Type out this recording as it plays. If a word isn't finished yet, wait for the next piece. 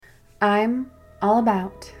I'm all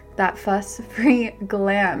about that fuss-free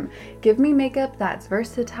glam. Give me makeup that's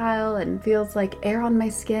versatile and feels like air on my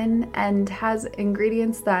skin and has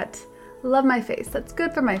ingredients that love my face, that's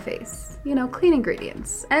good for my face. You know, clean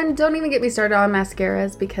ingredients. And don't even get me started on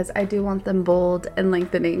mascaras because I do want them bold and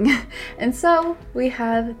lengthening. And so we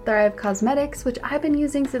have Thrive Causemetics, which I've been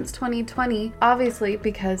using since 2020, obviously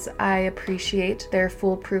because I appreciate their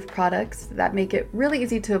foolproof products that make it really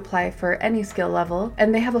easy to apply for any skill level.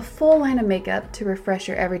 And they have a full line of makeup to refresh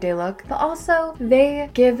your everyday look, but also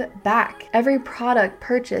they give back. Every product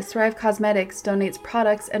purchased, Thrive Causemetics donates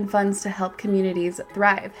products and funds to help communities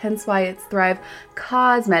thrive, hence why it's Thrive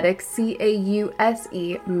Causemetics,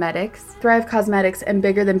 C-A-U-S-E Medics. Thrive Causemetics and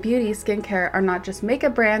Bigger Than Beauty skincare are not just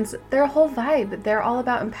makeup brands, they're a whole vibe. They're all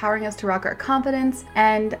about empowering us to rock our confidence,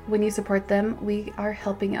 and when you support them, we are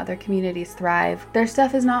helping other communities thrive. Their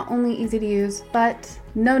stuff is not only easy to use, but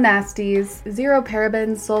no nasties, zero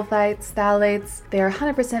parabens, sulfites, phthalates. They are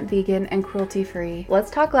 100% vegan and cruelty-free.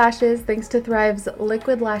 Let's talk lashes. Thanks to Thrive's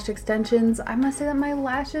liquid lash extensions, I must say that my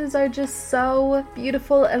lashes are just so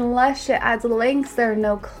beautiful and lush. It adds lengths, there are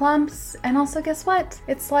no clumps, and also guess what?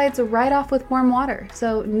 It slides right off with warm water,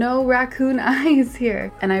 so no raccoon eyes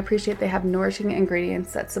here. And I appreciate they have nourishing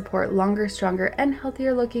ingredients that support longer, stronger, and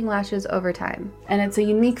healthier looking lashes over time. And it's a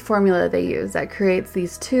unique formula they use that creates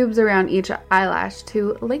these tubes around each eyelash to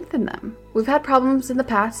lengthen them. We've had problems in the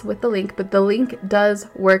past with the link, but the link does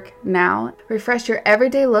work now. Refresh your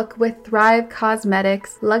everyday look with Thrive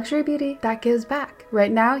Causemetics, luxury beauty that gives back.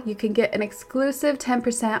 Right now, you can get an exclusive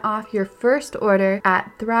 10% off your first order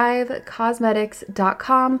at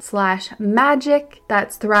thrivecausemetics.com/magic.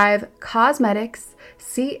 That's Thrive Causemetics,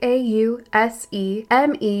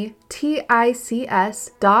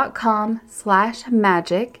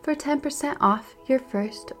 CAUSEMETICS.com/magic for 10% off your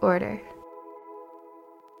first order.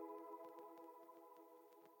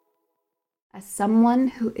 As someone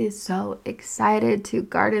who is so excited to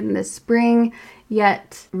garden this spring,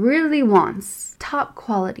 yet really wants top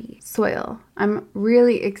quality soil, I'm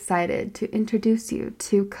really excited to introduce you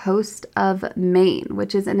to Coast of Maine,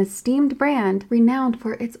 which is an esteemed brand renowned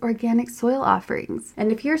for its organic soil offerings.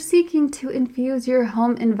 And if you're seeking to infuse your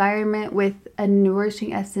home environment with a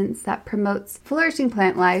nourishing essence that promotes flourishing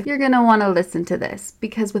plant life, you're going to want to listen to this,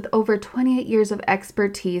 because with over 28 years of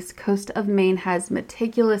expertise, Coast of Maine has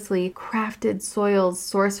meticulously crafted soils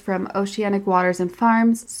sourced from oceanic waters and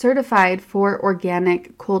farms, certified for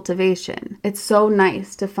organic cultivation. It's so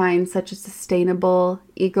nice to find such a sustainable,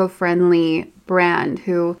 eco-friendly brand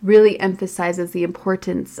who really emphasizes the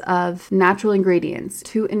importance of natural ingredients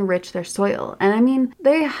to enrich their soil. And I mean,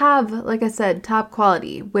 they have, like I said, top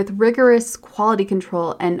quality with rigorous quality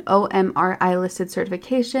control and OMRI listed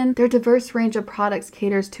certification. Their diverse range of products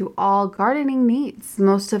caters to all gardening needs.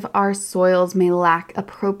 Most of our soils may lack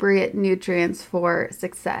appropriate nutrients for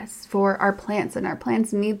success for our plants, and our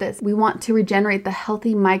plants need this. We want to regenerate the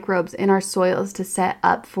healthy microbes in our soils to set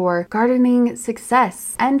up for gardening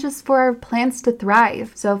success and just for our plants to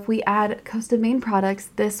thrive. So if we add Coast of Maine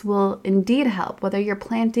products, this will indeed help. Whether you're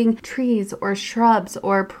planting trees or shrubs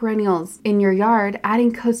or perennials in your yard,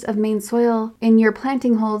 adding Coast of Maine soil in your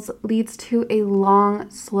planting holes leads to a long,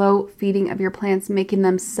 slow feeding of your plants, making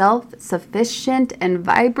them self-sufficient and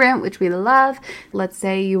vibrant, which we love. Let's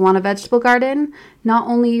say you want a vegetable garden. Not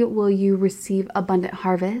only will you receive abundant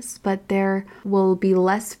harvest, but there will be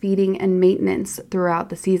less feeding and maintenance throughout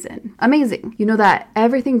the season. Amazing. You know that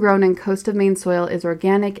everything grown in Coast of Maine soil is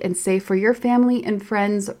organic and safe for your family and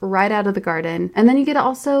friends right out of the garden. And then you get to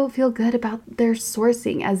also feel good about their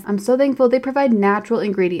sourcing, as I'm so thankful they provide natural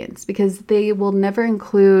ingredients because they will never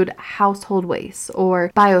include household waste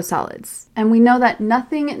or biosolids. And we know that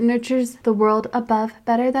nothing nurtures the world above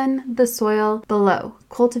better than the soil below,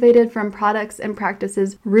 cultivated from products and practices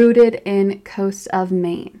rooted in Coast of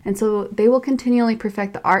Maine. And so they will continually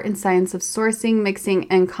perfect the art and science of sourcing, mixing,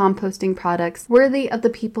 and composting products worthy of the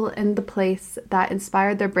people and the place that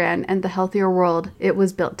inspired their brand and the healthier world it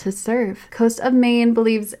was built to serve. Coast of Maine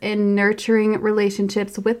believes in nurturing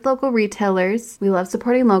relationships with local retailers. We love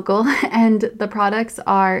supporting local, and the products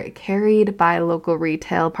are carried by local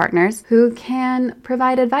retail partners who can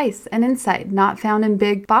provide advice and insight not found in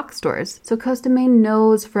big box stores. So Coast of Maine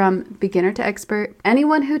knows from beginner to expert,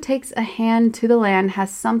 anyone who takes a hand to the land has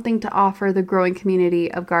something to offer the growing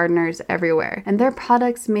community of gardeners everywhere. And their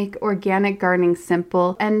products make organic gardening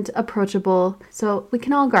simple and approachable so we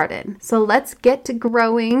can all garden. So let's get to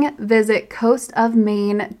growing. Visit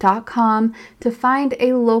coastofmaine.com to find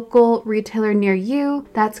a local retailer near you.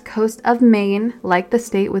 That's Coast of Maine, like the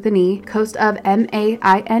state with an E,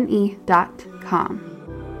 coastofmaine.com.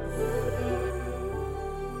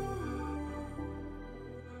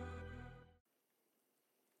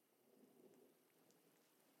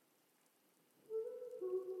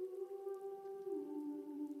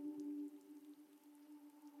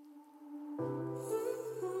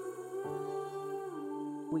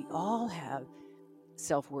 we all have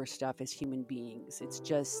self-worth stuff as human beings. It's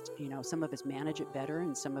just, some of us manage it better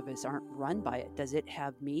and some of us aren't run by it. Does it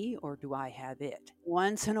have me or do I have it?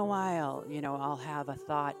 Once in a while, I'll have a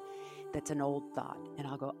thought that's an old thought and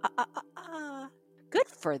I'll go, good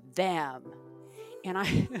for them. And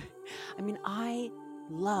I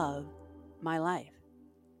love my life.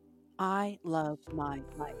 I love my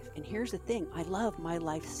life. And here's the thing, I love my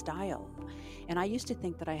lifestyle. And I used to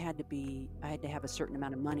think that I had to have a certain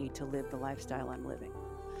amount of money to live the lifestyle I'm living.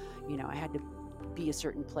 I had to be a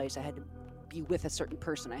certain place. I had to be with a certain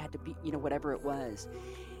person. I had to be, whatever it was.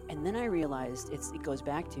 And then I realized it goes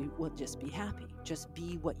back to, well, just be happy. Just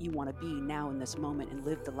be what you want to be now in this moment and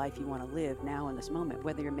live the life you want to live now in this moment,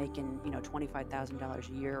 whether you're making, $25,000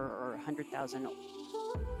 a year or $100,000.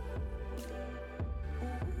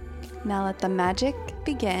 Now let the magic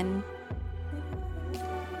begin.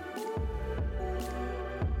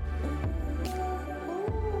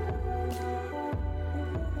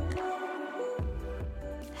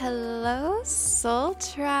 Hello, Soul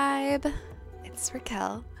Tribe. It's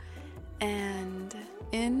Raquel. And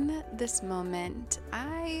in this moment,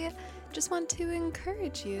 I just want to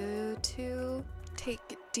encourage you to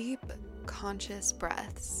take deep, conscious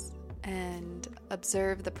breaths and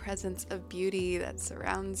observe the presence of beauty that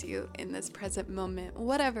surrounds you in this present moment,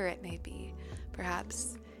 whatever it may be.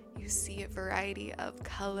 Perhaps you see a variety of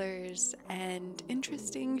colors and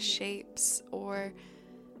interesting shapes or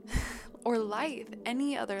life,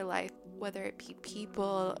 any other life, whether it be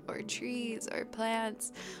people or trees or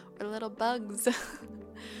plants or little bugs,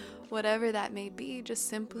 whatever that may be. Just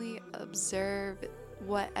simply observe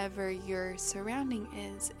whatever your surrounding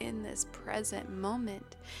is in this present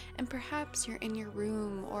moment. And perhaps you're in your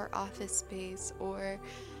room or office space or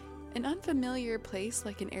an unfamiliar place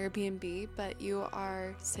like an Airbnb, but you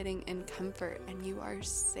are sitting in comfort and you are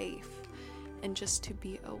safe. And just to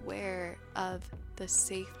be aware of the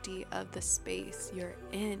safety of the space you're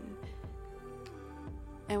in.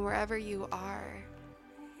 And wherever you are,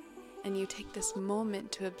 and you take this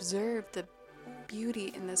moment to observe the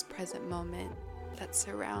beauty in this present moment that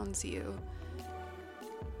surrounds you.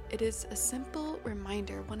 It is a simple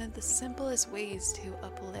reminder, one of the simplest ways to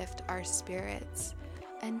uplift our spirits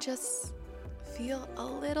and just feel a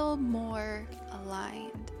little more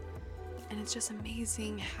aligned. And it's just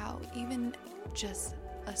amazing how even just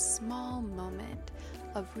a small moment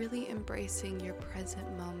of really embracing your present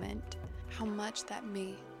moment, how much that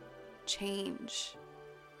may change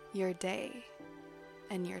your day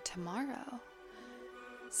and your tomorrow.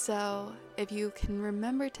 So if you can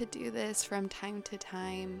remember to do this from time to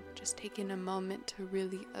time, just taking a moment to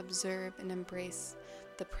really observe and embrace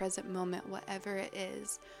the present moment, whatever it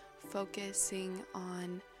is, focusing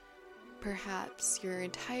on perhaps your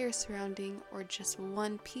entire surrounding or just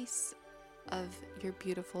one piece of your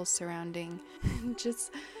beautiful surrounding, and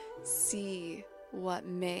just see what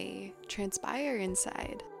may transpire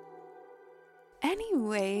inside.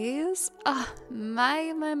 Anyways,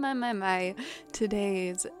 my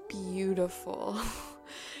today's beautiful,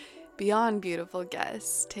 beyond beautiful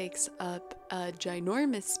guest takes up a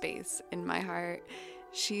ginormous space in my heart.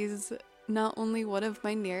 She's not only one of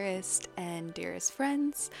my nearest and dearest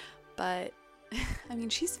friends, but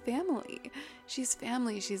she's family. She's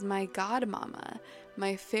family. She's my godmama,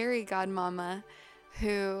 my fairy godmama,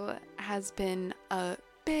 who has been a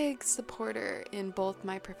big supporter in both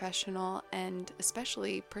my professional and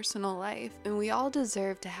especially personal life. And we all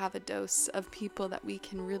deserve to have a dose of people that we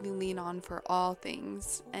can really lean on for all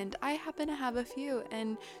things. And I happen to have a few,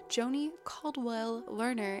 and Joni Caldwell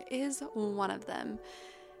Lerner is one of them.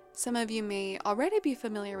 Some of you may already be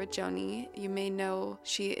familiar with Joni. You may know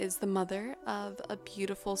she is the mother of a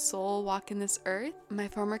beautiful soul walking this earth. My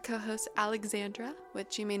former co-host Alexandra,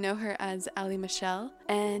 which you may know her as Ali Michelle.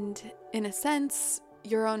 And in a sense,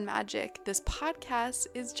 Your Own Magic, this podcast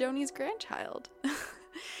is Joni's grandchild.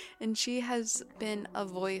 And she has been a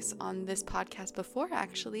voice on this podcast before,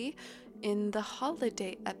 actually, in the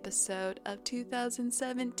holiday episode of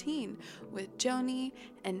 2017 with Joni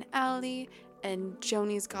and Ali and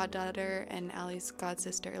Joni's goddaughter and Ali's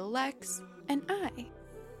godsister Lex and I.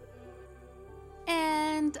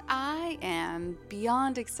 And I am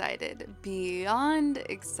beyond excited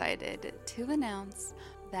to announce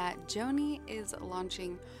that Joni is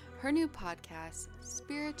launching her new podcast,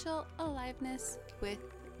 Spiritual Aliveness with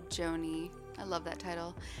Joni. I love that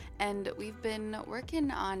title. And we've been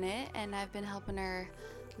working on it, and I've been helping her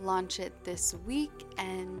launch it this week,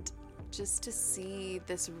 and just to see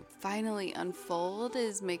this finally unfold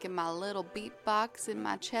is making my little beatbox in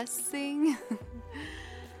my chest sing.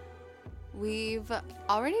 We've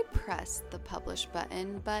already pressed the publish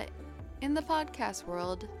button, but in the podcast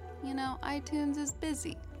world, iTunes is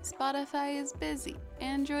busy, Spotify is busy,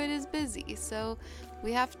 Android is busy, so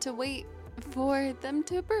we have to wait for them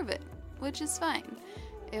to approve it, which is fine.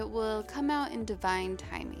 It will come out in divine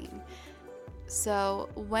timing. So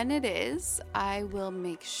when it is, I will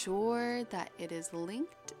make sure that it is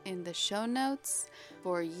linked in the show notes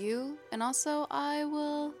for you, and also I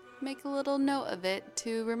will make a little note of it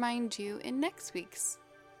to remind you in next week's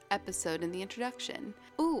episode in the introduction.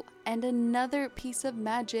 Ooh, and another piece of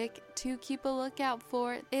magic to keep a lookout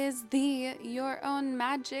for is the Your Own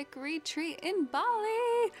Magic Retreat in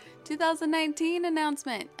Bali 2019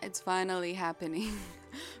 announcement. It's finally happening.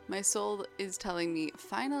 My soul is telling me,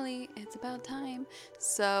 finally, it's about time.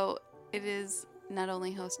 So it is not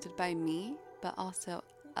only hosted by me, but also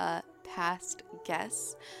a past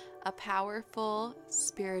guest, a powerful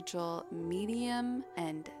spiritual medium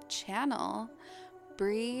and channel,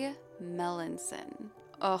 Brie Melanson.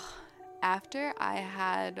 After I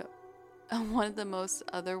had one of the most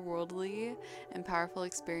otherworldly and powerful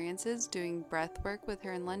experiences doing breath work with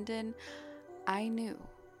her in London, I knew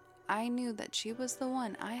that she was the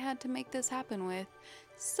one I had to make this happen with.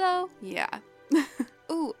 So, yeah.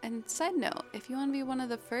 Ooh, and side note, if you want to be one of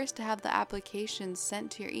the first to have the applications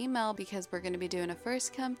sent to your email, because we're going to be doing a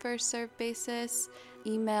first come, first serve basis,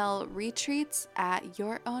 email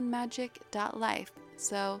retreats@yourownmagic.life.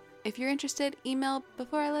 So if you're interested, email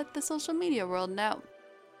before I let the social media world know.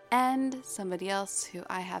 And somebody else who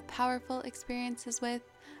I have powerful experiences with,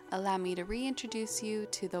 allow me to reintroduce you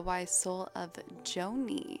to the wise soul of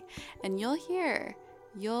Joni. And you'll hear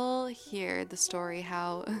the story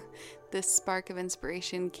how this spark of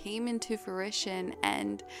inspiration came into fruition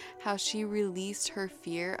and how she released her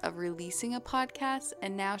fear of releasing a podcast,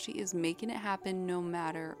 and now she is making it happen no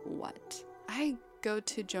matter what. I go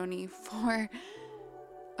to Joni for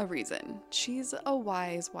a reason. She's a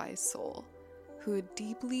wise soul who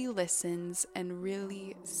deeply listens and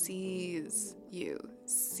really sees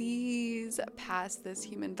past this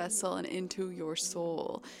human vessel and into your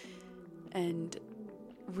soul, and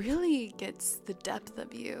really gets the depth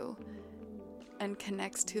of you and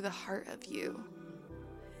connects to the heart of you.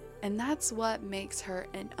 And that's what makes her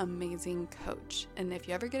an amazing coach. And if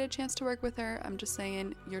you ever get a chance to work with her, I'm just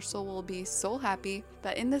saying your soul will be so happy.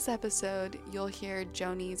 But in this episode, you'll hear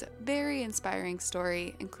Joni's very inspiring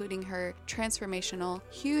story, including her transformational,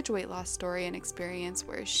 huge weight loss story and experience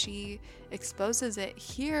where she exposes it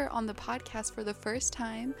here on the podcast for the first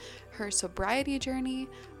time, her sobriety journey,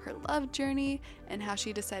 her love journey, and how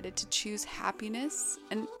she decided to choose happiness,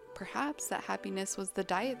 and perhaps that happiness was the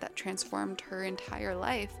diet that transformed her entire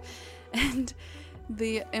life, and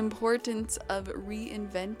the importance of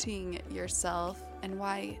reinventing yourself, and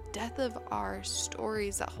why death of our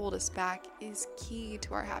stories that hold us back is key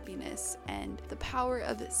to our happiness, and the power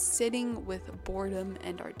of sitting with boredom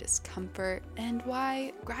and our discomfort, and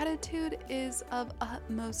why gratitude is of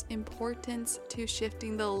utmost importance to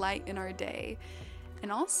shifting the light in our day.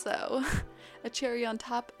 And also, a cherry on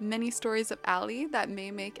top, many stories of Allie that may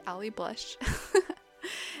make Allie blush.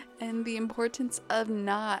 And the importance of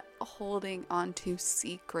not holding on to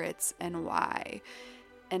secrets and why.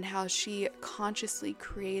 And how she consciously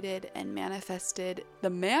created and manifested the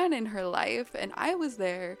man in her life. And I was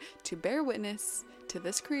there to bear witness to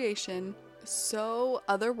this creation, so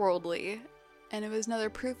otherworldly. And it was another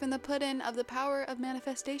proof in the pudding of the power of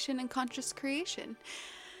manifestation and conscious creation.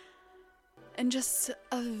 And just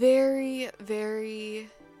a very, very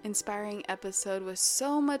inspiring episode with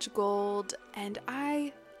so much gold, and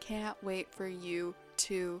I can't wait for you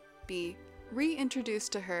to be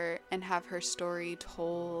reintroduced to her and have her story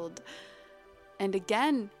told. And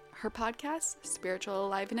again, her podcast, Spiritual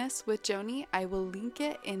Aliveness with Joni, I will link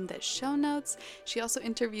it in the show notes. She also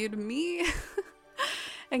interviewed me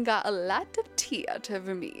and got a lot of tea out of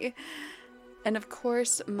me. And of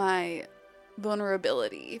course, my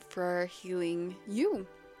vulnerability for healing you,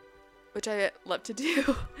 which I love to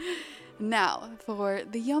do. Now, for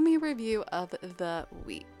the Yomi review of the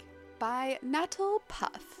week by Natal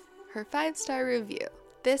Puff, her 5-star review.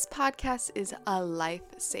 This podcast is a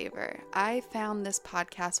lifesaver. I found this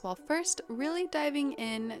podcast while first really diving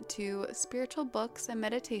into spiritual books and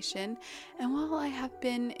meditation, and while I have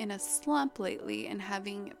been in a slump lately and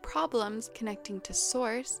having problems connecting to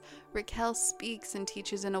source, Raquel speaks and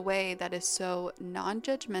teaches in a way that is so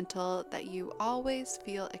non-judgmental that you always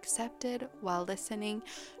feel accepted while listening,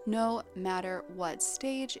 no matter what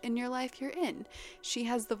stage in your life you're in. She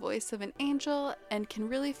has the voice of an angel and can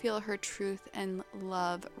really feel her truth and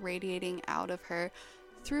love radiating out of her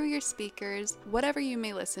through your speakers, whatever you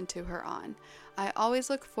may listen to her on. I always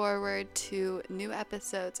look forward to new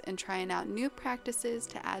episodes and trying out new practices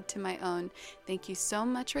to add to my own. Thank you so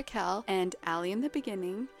much, Raquel and Allie in the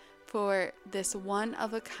beginning, for this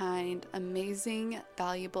one-of-a-kind, amazing,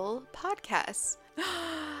 valuable podcast.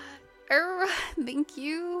 Thank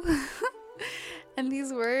you. And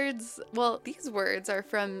these words are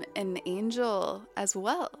from an angel as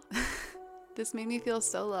well. This made me feel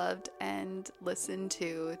so loved and listened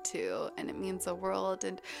to too, and it means the world.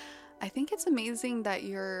 And I think it's amazing that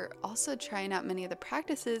you're also trying out many of the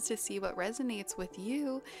practices to see what resonates with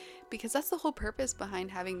you, because that's the whole purpose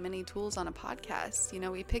behind having many tools on a podcast. You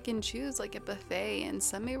know, we pick and choose like a buffet, and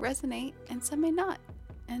some may resonate and some may not.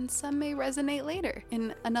 And some may resonate later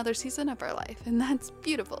in another season of our life. And that's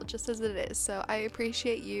beautiful, just as it is. So I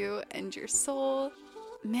appreciate you and your soul.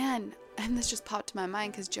 Man, and this just popped to my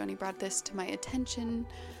mind because Joni brought this to my attention,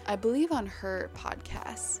 I believe on her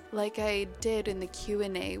podcast, like I did in the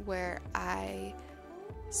Q&A where I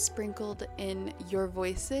sprinkled in your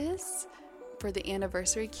voices for the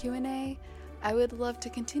anniversary Q&A. I would love to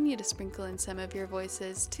continue to sprinkle in some of your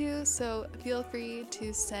voices too, so feel free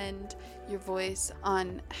to send your voice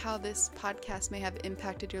on how this podcast may have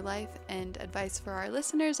impacted your life and advice for our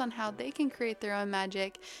listeners on how they can create their own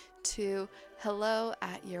magic to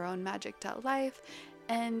hello@yourownmagic.life,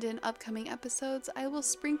 and in upcoming episodes I will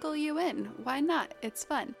sprinkle you in. Why not? It's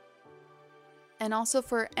fun. And also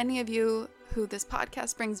for any of you who this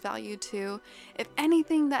podcast brings value to, if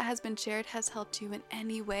anything that has been shared has helped you in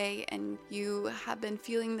any way and you have been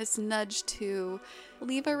feeling this nudge to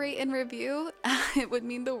leave a rate and review, it would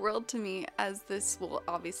mean the world to me, as this will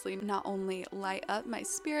obviously not only light up my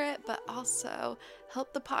spirit, but also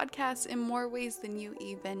help the podcast in more ways than you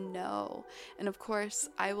even know. And of course,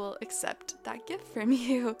 I will accept that gift from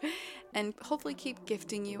you and hopefully keep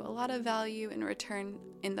gifting you a lot of value in return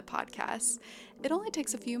in the podcast. It only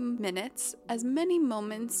takes a few minutes, as many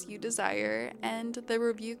moments you desire, and the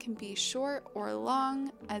review can be short or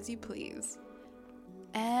long as you please.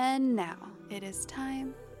 And now it is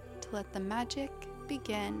time to let the magic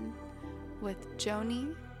begin with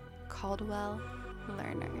Joni Caldwell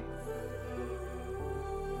Lerner.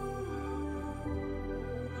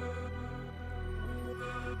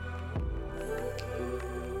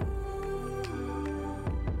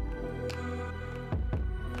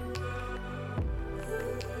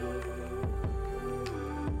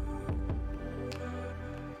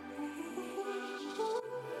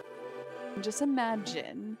 Just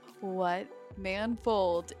imagine what may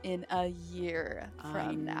unfold in a year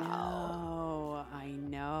from now. I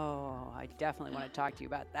know. I definitely want to talk to you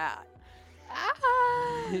about that.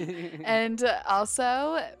 And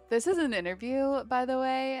also, this is an interview, by the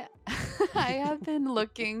way, I have been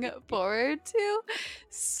looking forward to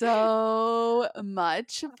so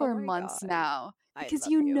much for months now. Because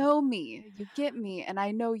you know me, you get me, and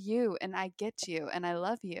I know you, and I get you, and I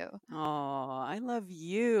love you. Oh, I love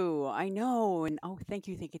you. I know. And thank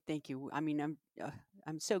you. I mean,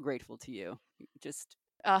 I'm so grateful to you. Just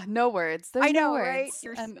no words. There's I know, no right?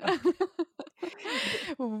 words.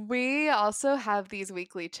 We also have these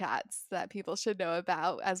weekly chats that people should know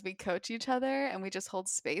about as we coach each other, and we just hold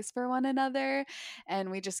space for one another,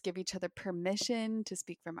 and we just give each other permission to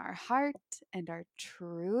speak from our heart and our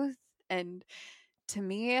truth. And to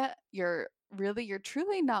me, you're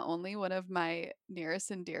truly not only one of my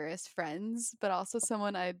nearest and dearest friends, but also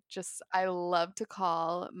someone I love to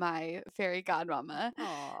call my fairy godmama.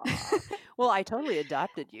 Aw. Well, I totally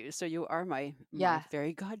adopted you, so you are my Yeah.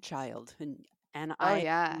 fairy godchild, and Oh, I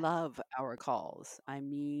yeah. love our calls. I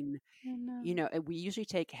mean, I know. we usually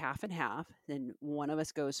take half and half, then one of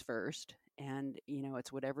us goes first, and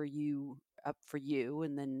it's whatever you up for you,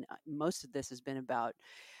 and then most of this has been about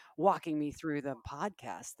walking me through the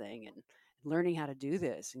podcast thing and learning how to do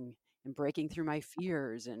this and breaking through my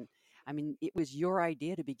fears. And I mean, it was your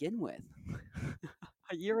idea to begin with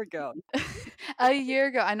a year ago. A year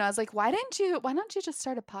ago. I know. I was like, why don't you just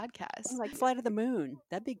start a I podcast? was like, fly to the moon.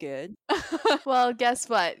 That'd be good. Well, guess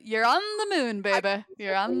what? You're on the moon, baby.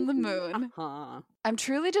 You're on the moon. Uh-huh. I'm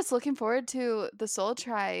truly just looking forward to the Soul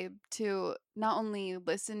Tribe to not only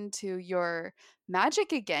listen to your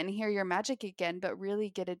magic again, hear your magic again, but really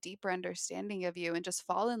get a deeper understanding of you and just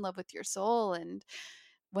fall in love with your soul. And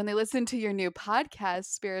when they listen to your new podcast,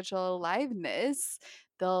 Spiritual Aliveness,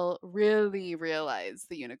 they'll really realize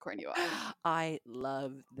the unicorn you are. I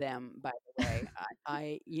love them, by the way.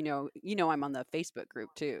 I'm on the Facebook group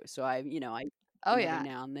too. So I Oh, every yeah.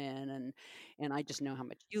 now and then, and I just know how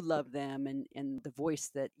much you love them, and the voice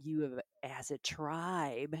that you have as a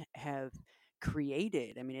tribe have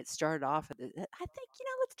created. I mean, it started off with, I think,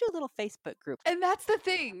 let's do a little Facebook group. And that's the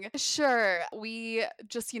thing. Sure, we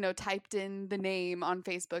just, typed in the name on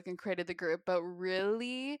Facebook and created the group, but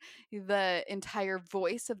really the entire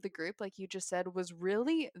voice of the group, like you just said, was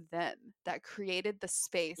really them that created the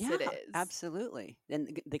space Yeah, it is. absolutely.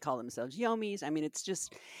 And they call themselves Yomis. I mean, it's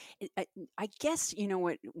just, I guess,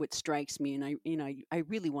 what strikes me, and I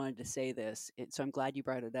really wanted to say this, so I'm glad you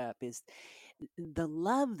brought it up, is the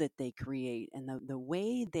love that they create and the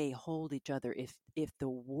way they hold each other. If the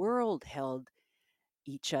world held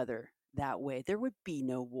each other that way, there would be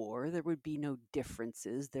no war, there would be no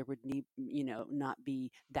differences, there would need, not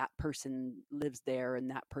be that person lives there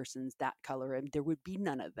and that person's that color, and there would be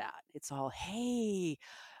none of that. It's all, hey,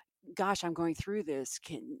 gosh, I'm going through this.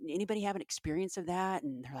 Can anybody have an experience of that?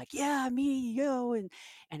 And they're like, yeah, me, yo. And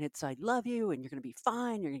it's, I love you and you're going to be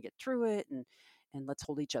fine. You're going to get through it. And let's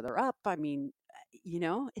hold each other up. I mean,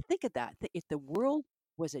 think of that. If the world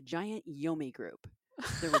was a giant Yomi group,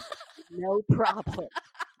 there would be no problem.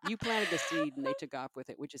 You planted the seed and they took off with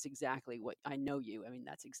it, which is exactly what I know you. I mean,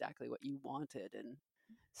 that's exactly what you wanted. And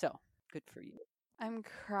so good for you. I'm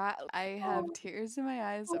crying. I have tears in my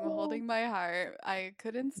eyes. I'm holding my heart. I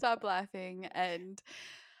couldn't stop laughing. And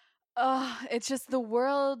it's just the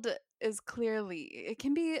world is clearly, it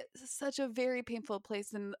can be such a very painful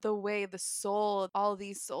place. And the way the soul, all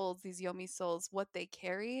these souls, these Yomi souls, what they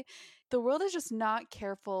carry, the world is just not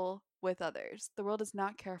careful with others. The world is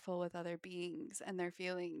not careful with other beings and their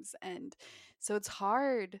feelings. And so it's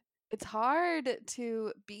hard. It's hard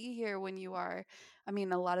to be here when you are, I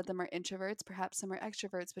mean, a lot of them are introverts, perhaps some are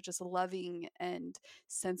extroverts, but just loving and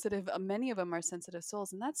sensitive. Many of them are sensitive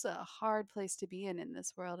souls, and that's a hard place to be in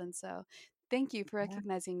this world. And so, thank you for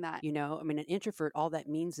recognizing that. I mean, an introvert, all that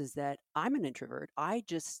means is that I'm an introvert. I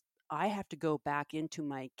have to go back into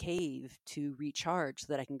my cave to recharge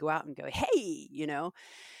so that I can go out and go, hey.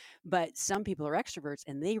 But some people are extroverts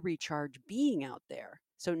and they recharge being out there.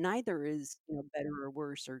 So neither is, better or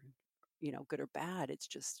worse or, good or bad. It's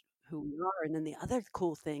just who we are. And then the other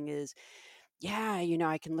cool thing is, yeah,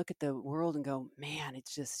 I can look at the world and go, man,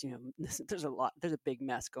 it's just, there's a big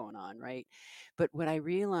mess going on, right? But what I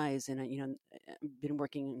realize, and I've been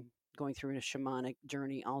going through a shamanic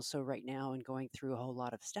journey also right now and going through a whole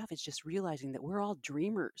lot of stuff, it's just realizing that we're all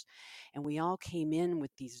dreamers and we all came in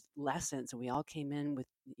with these lessons and we all came in with,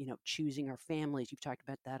 choosing our families. You've talked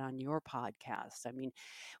about that on your podcast. I mean,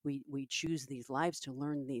 we choose these lives to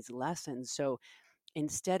learn these lessons. So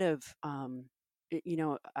instead of,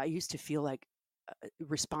 I used to feel like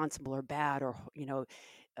responsible or bad or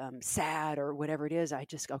sad or whatever it is. I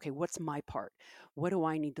just, okay, what's my part? What do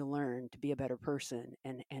I need to learn to be a better person?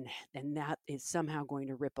 And that is somehow going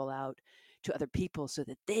to ripple out to other people so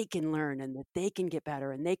that they can learn and that they can get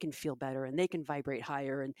better and they can feel better and they can vibrate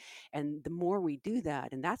higher. And the more we do that,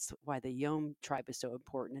 and that's why the Yom tribe is so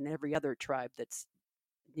important, and every other tribe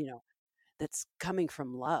you know that's coming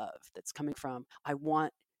from love, that's coming from, I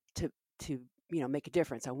want to make a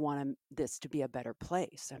difference. I want this to be a better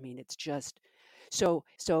place. I mean, it's just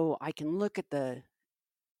so I can look at the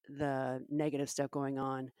negative stuff going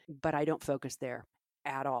on, but I don't focus there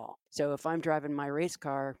at all. So if I'm driving my race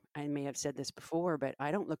car, I may have said this before, but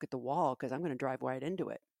I don't look at the wall because I'm going to drive right into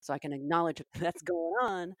it. So I can acknowledge that's going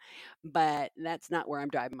on, but that's not where I'm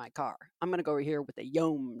driving my car. I'm going to go over here with the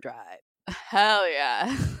Yom drive. Hell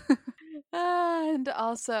yeah. And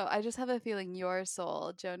also, I just have a feeling your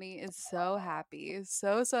soul, Joni, is so happy,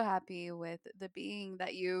 so, so happy with the being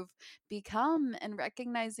that you've become and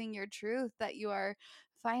recognizing your truth that you are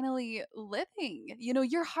finally living.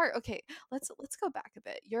 Your heart. Okay, let's go back a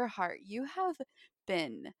bit. Your heart. You have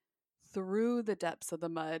been through the depths of the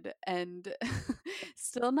mud and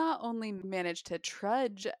still not only managed to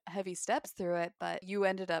trudge heavy steps through it, but you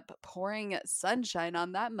ended up pouring sunshine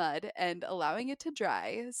on that mud and allowing it to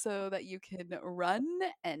dry so that you can run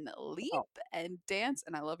and leap and dance.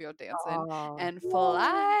 And I love your dancing and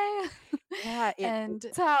fly. Yeah, and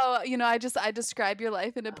that's how, I describe your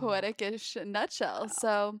life in a poetic-ish nutshell.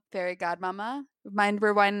 So, fairy godmama, mind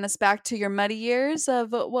rewinding us back to your muddy years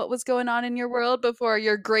of what was going on in your world before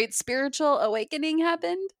your great spiritual awakening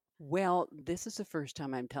happened? Well, this is the first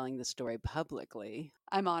time I'm telling the story publicly.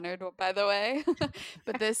 I'm honored, by the way.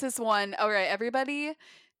 But this is one. All right, everybody,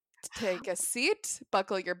 take a seat,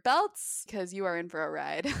 buckle your belts, because you are in for a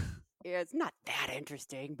ride. Yeah, it's not that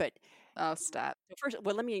interesting, but Oh, stop.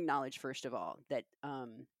 let me acknowledge first of all that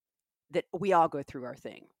that we all go through our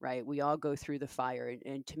thing, right? We all go through the fire,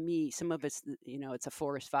 and to me, some of it's it's a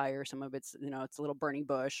forest fire, some of it's it's a little burning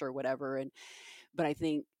bush or whatever, but I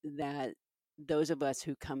think that those of us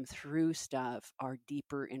who come through stuff are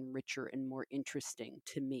deeper and richer and more interesting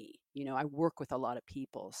to me. I work with a lot of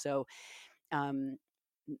people. So um,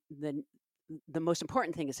 the the most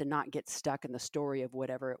important thing is to not get stuck in the story of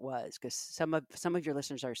whatever it was, because some of your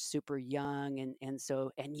listeners are super young,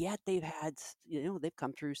 and yet they've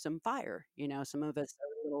come through some fire. Some of us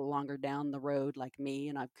are a little longer down the road like me,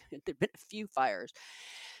 and I've there've been a few fires,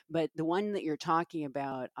 but the one that you're talking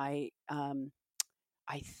about, I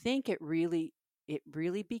think it really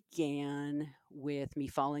began with me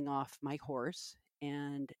falling off my horse,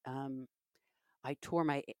 and I tore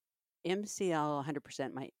my MCL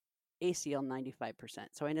 100%, my ACL 95%.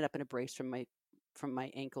 So I ended up in a brace from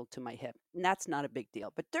my ankle to my hip. And that's not a big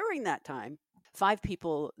deal. But during that time, 5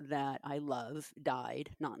 people that I love died,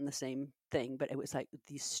 not in the same thing, but it was like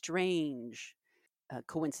these strange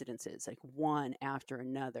coincidences, like one after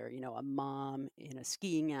another. A mom in a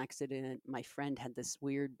skiing accident. My friend had this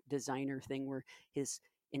weird designer thing where his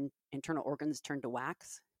internal organs turned to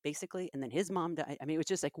wax, basically, and then his mom died. I mean, it was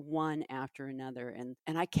just like one after another,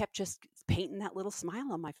 and I kept just painting that little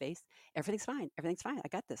smile on my face. Everything's fine. Everything's fine. I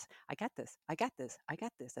got this. I got this. I got this. I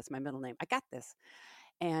got this. That's my middle name. I got this.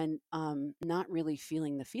 And not really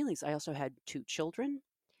feeling the feelings. I also had 2 children,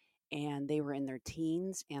 and they were in their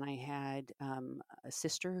teens. And I had a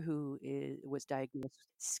sister who was diagnosed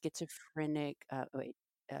schizophrenic,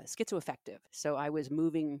 schizoaffective. So I was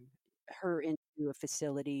moving her into a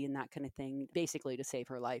facility and that kind of thing, basically to save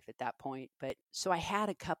her life at that point. But so I had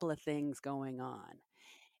a couple of things going on.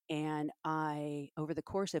 And over the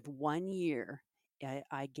course of 1 year,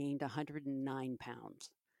 I gained 109 pounds.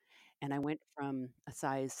 And I went from a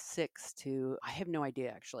size 6 to, I have no idea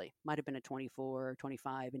actually, might have been a 24 or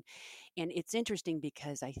 25. And it's interesting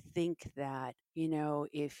because I think that,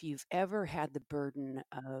 if you've ever had the burden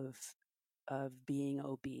of being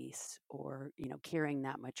obese, or, carrying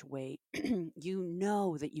that much weight, you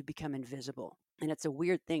know that you become invisible. And it's a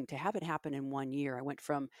weird thing to have it happen in 1 year. I went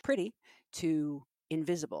from pretty to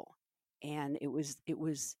invisible. And it was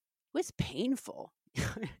painful.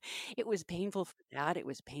 It was painful for that. It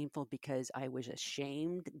was painful because I was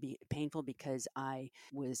ashamed, painful because I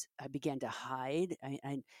began to hide.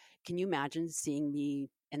 Can you imagine seeing me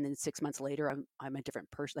and then 6 months later I'm a different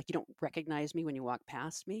person? Like, you don't recognize me when you walk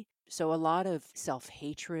past me. So a lot of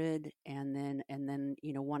self-hatred, and then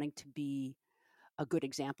wanting to be a good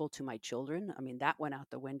example to my children. I mean, that went out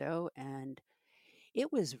the window, and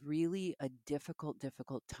it was really a difficult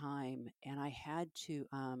time, and I had to,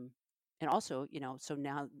 and also, so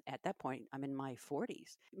now at that point, I'm in my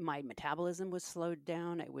 40s. My metabolism was slowed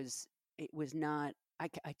down. It was not, I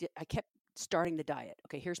kept starting the diet.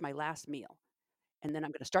 Okay, here's my last meal, and then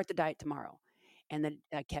I'm gonna start the diet tomorrow. And then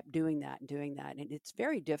I kept doing that and doing that. And it's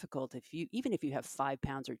very difficult even if you have 5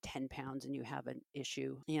 pounds or 10 pounds and you have an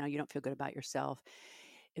issue, you don't feel good about yourself.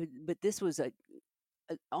 But this was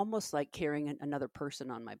almost like carrying another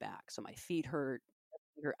person on my back. So my feet hurt.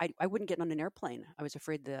 I wouldn't get on an airplane. I was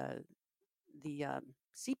afraid the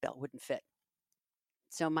seatbelt wouldn't fit.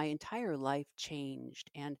 So my entire life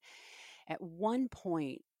changed. And at one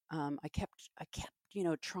point, I kept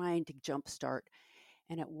trying to jumpstart.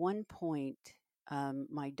 And at one point,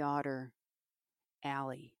 my daughter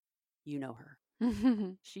Allie, you know her.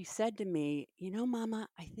 She said to me, Mama,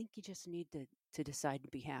 I think you just need to decide to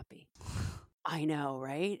be happy. I know,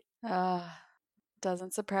 right?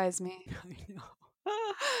 Doesn't surprise me. I know.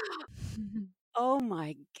 Oh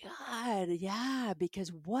my God. Yeah.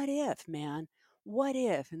 Because what if, man? What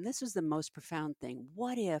if? And this was the most profound thing.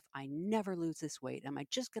 What if I never lose this weight? Am I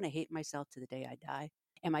just going to hate myself to the day I die?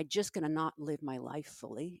 Am I just going to not live my life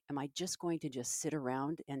fully? Am I just going to just sit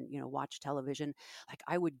around and, watch television? Like,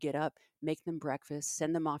 I would get up, make them breakfast,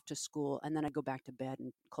 send them off to school, and then I'd go back to bed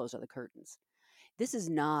and close all the curtains. This is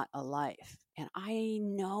not a life. And I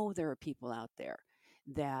know there are people out there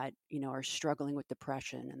that, are struggling with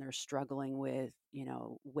depression, and they're struggling with,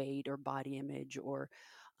 weight or body image, or,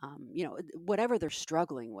 whatever they're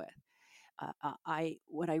struggling with.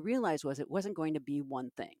 What I realized was it wasn't going to be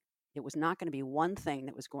one thing. It was not going to be one thing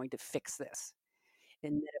that was going to fix this,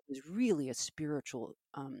 and that it was really a spiritual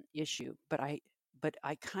issue. But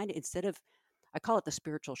I kind of, instead of, I call it the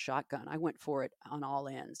spiritual shotgun. I went for it on all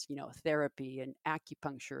ends, therapy and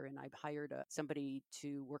acupuncture, and I've hired somebody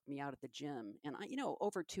to work me out at the gym. And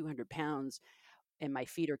over 200 pounds, and my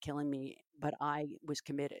feet are killing me, but I was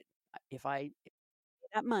committed. If I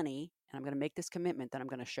get that money and I'm going to make this commitment, then I'm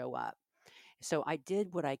going to show up. So I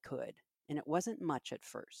did what I could, and it wasn't much at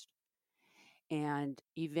first. And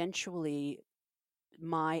eventually,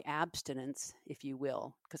 my abstinence, if you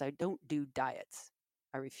will, because I don't do diets.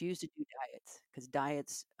 I refuse to do diets because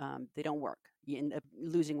diets, they don't work. You end up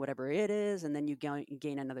losing whatever it is, and then you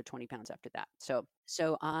gain another 20 pounds after that. So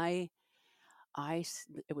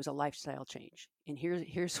it was a lifestyle change. And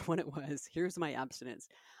here's what it was. Here's my abstinence.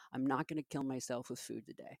 I'm not going to kill myself with food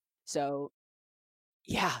today. So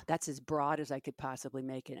yeah, that's as broad as I could possibly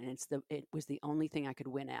make it, and it was the only thing I could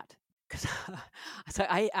win at, because so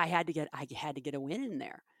I had to get a win in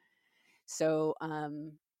there. So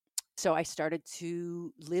so I started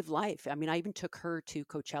to live life. I mean, I even took her to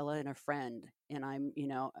Coachella and a friend, and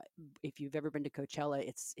if you've ever been to Coachella,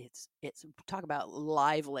 it's talk about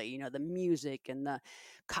lively, the music and the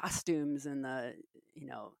costumes and the,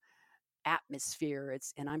 atmosphere.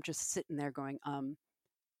 And I'm just sitting there going,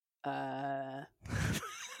 uh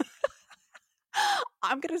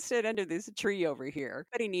I'm going to sit under this tree over here.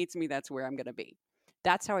 If anybody needs me, that's where I'm going to be.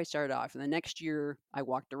 That's how I started off. And the next year I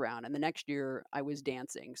walked around, and the next year I was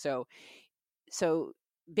dancing. So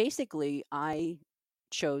basically I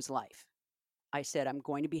chose life. I said, I'm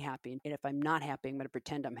going to be happy. And if I'm not happy, I'm going to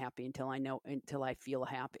pretend I'm happy until I feel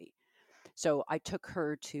happy. So I took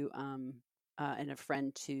her and a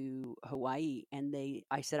friend to Hawaii, and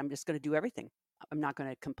I said, I'm just going to do everything. I'm not going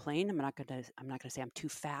to complain. I'm not going to say I'm too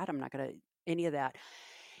fat. I'm not going to any of that.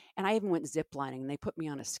 And I even went ziplining, and they put me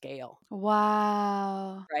on a scale.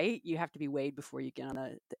 Wow. Right? You have to be weighed before you get on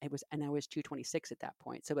and I was 226 at that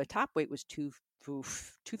point. So the top weight was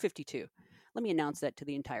 252. Let me announce that to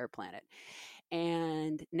the entire planet.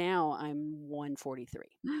 And now I'm 143.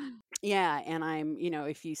 Yeah, and I'm,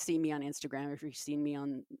 if you see me on Instagram, if you've seen me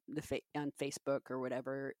on on Facebook or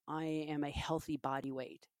whatever, I am a healthy body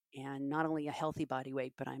weight. And not only a healthy body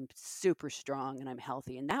weight, but I'm super strong and I'm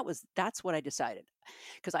healthy. And that's what I decided.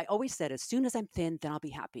 Because I always said, as soon as I'm thin, then I'll be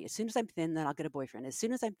happy. As soon as I'm thin, then I'll get a boyfriend. As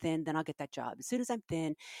soon as I'm thin, then I'll get that job. As soon as I'm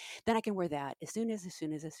thin, then I can wear that. As soon as.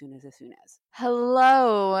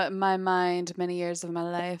 Hello, my mind, many years of my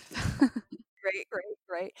life.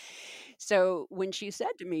 Right. So when she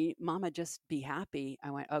said to me, Mama, just be happy,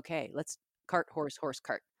 I went, okay, let's cart, horse,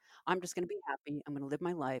 cart. I'm just going to be happy. I'm going to live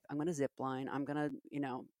my life. I'm going to zip line. I'm going to,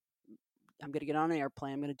 I'm going to get on an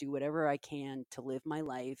airplane. I'm going to do whatever I can to live my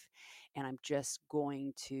life. And I'm just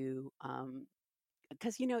going to,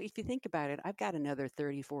 because, if you think about it, I've got another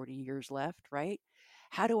 30, 40 years left, right?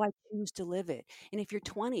 How do I choose to live it? And if you're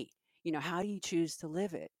 20, how do you choose to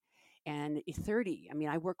live it? And 30, I mean,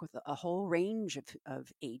 I work with a whole range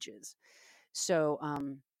of ages. So,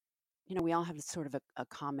 we all have sort of a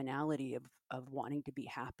commonality of wanting to be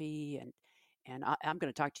happy. And I'm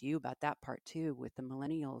going to talk to you about that part too with the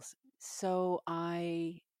millennials. So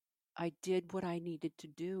I did what I needed to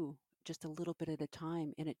do just a little bit at a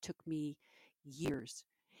time, and it took me years.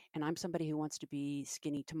 And I'm somebody who wants to be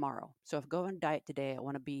skinny tomorrow. So if I go on a diet today, I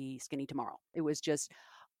want to be skinny tomorrow. It was just,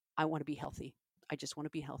 I want to be healthy. I just want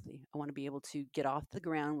to be healthy. I want to be able to get off the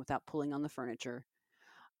ground without pulling on the furniture.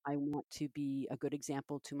 I want to be a good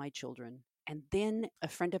example to my children. And then a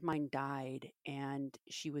friend of mine died, and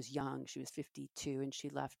she was young. She was 52, and she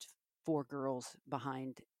left 4 girls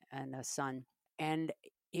behind and a son. And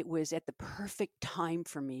it was at the perfect time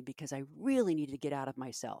for me because I really needed to get out of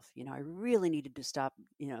myself. I really needed to stop,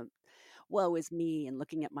 woe is me and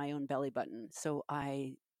looking at my own belly button. So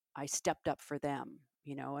I stepped up for them,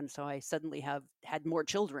 and so I suddenly have had more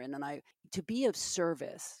children. And to be of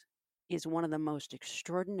service is one of the most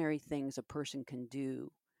extraordinary things a person can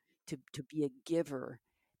do, to be a giver,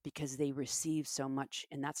 because they receive so much,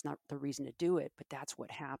 and that's not the reason to do it, but that's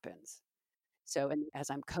what happens. So, and as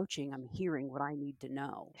I'm coaching, I'm hearing what I need to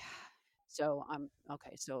know. So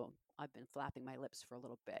so I've been flapping my lips for a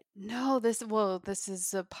little bit. No, this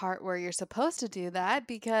is a part where you're supposed to do that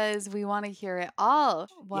because we want to hear it all.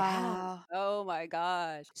 Yeah. Wow. Oh my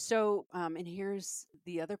gosh. So, and here's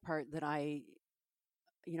the other part that I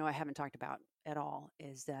haven't talked about at all,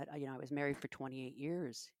 is that, I was married for 28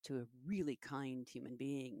 years to a really kind human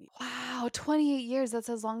being. Wow, 28 years. That's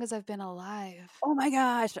as long as I've been alive. Oh my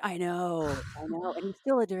gosh. I know. I know. And he's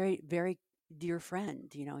still a very, very dear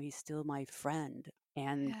friend. He's still my friend.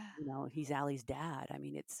 And, Yeah. he's Allie's dad. I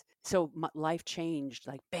mean, it's so my life changed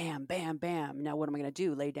like bam, bam, bam. Now, what am I going to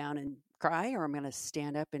do? Lay down and cry, or I'm going to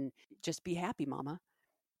stand up and just be happy, mama?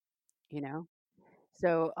 You know?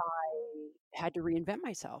 So I had to reinvent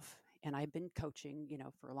myself. And I've been coaching,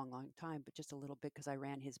 for a long, long time, but just a little bit because I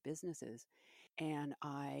ran his businesses. And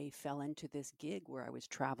I fell into this gig where I was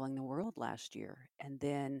traveling the world last year.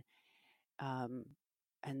 Um,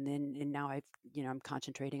 and now I'm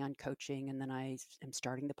concentrating on coaching, and then I am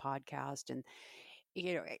starting the podcast. And,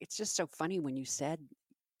 it's just so funny when you said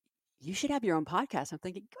you should have your own podcast. I'm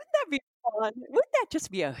thinking, wouldn't that be fun? Wouldn't that just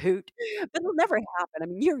be a hoot? But it'll never happen. I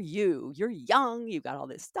mean, you're young, you've got all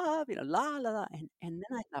this stuff, la, la, la. And then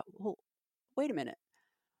I thought, well, wait a minute,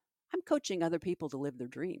 I'm coaching other people to live their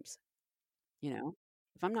dreams.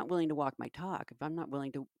 If I'm not willing to walk my talk, if I'm not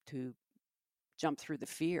willing to jump through the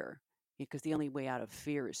fear, because the only way out of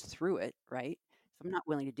fear is through it, right? If I'm not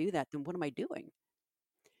willing to do that, then what am I doing?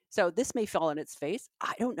 So this may fall on its face.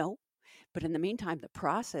 I don't know. But in the meantime, the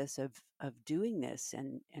process of doing this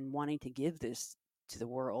and wanting to give this to the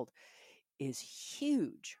world is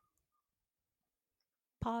huge.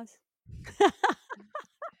 Pause.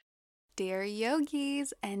 Dear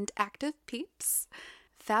yogis and active peeps,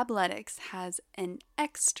 Fabletics has an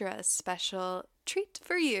extra special treat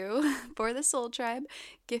for you for the Soul Tribe,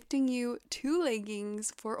 gifting you 2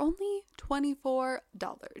 leggings for only $24.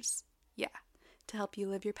 Yeah, to help you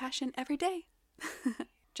live your passion every day.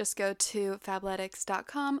 Just go to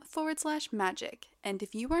fabletics.com/magic. And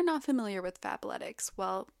if you are not familiar with Fabletics,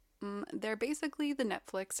 well, they're basically the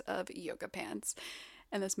Netflix of yoga pants.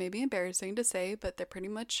 And this may be embarrassing to say, but they're pretty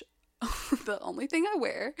much the only thing I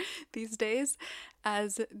wear these days,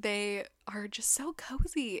 as they are just so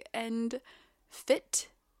cozy and fit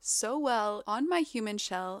so well on my human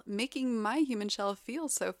shell, making my human shell feel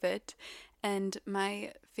so fit. And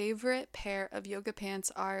my favorite pair of yoga pants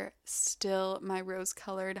are still my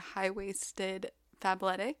rose-colored high-waisted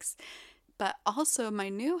Fabletics, but also my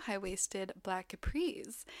new high-waisted black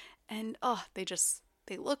capris. And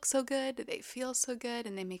they look so good, they feel so good,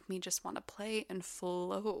 and they make me just want to play and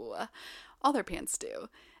flow. All their pants do.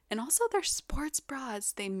 And also their sports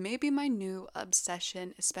bras. They may be my new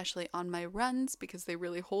obsession, especially on my runs, because they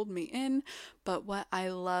really hold me in. But what I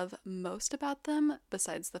love most about them,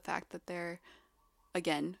 besides the fact that they're,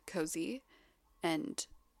 again, cozy and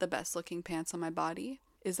the best looking pants on my body,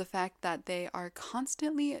 is the fact that they are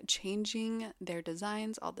constantly changing their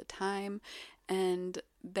designs all the time, and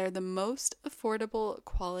they're the most affordable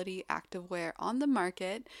quality activewear on the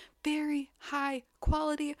market. Very high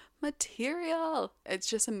quality material. It's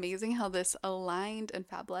just amazing how this aligned and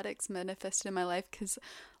Fabletics manifested in my life, because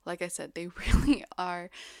like I said, they really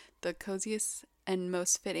are the coziest and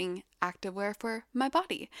most fitting activewear for my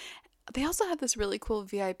body. They also have this really cool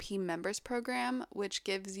VIP members program, which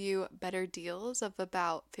gives you better deals of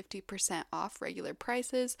about 50% off regular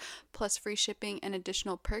prices, plus free shipping and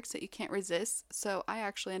additional perks that you can't resist. So I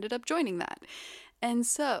actually ended up joining that. And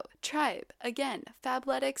so, Tribe, again,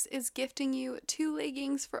 Fabletics is gifting you 2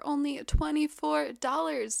 leggings for only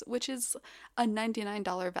 $24, which is a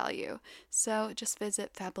 $99 value. So just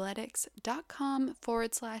visit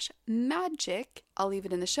fabletics.com/magic. I'll leave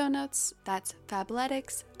it in the show notes. That's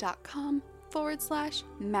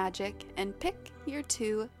fabletics.com/magic and pick your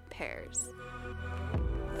 2 pairs.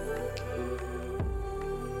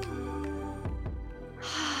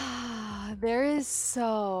 There is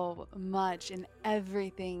so much in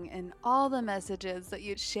everything and all the messages that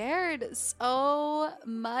you shared, so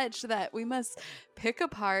much that we must pick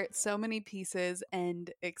apart so many pieces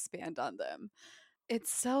and expand on them. It's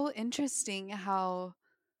so interesting how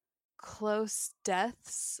close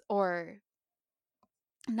deaths, or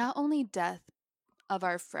not only death of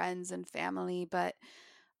our friends and family, but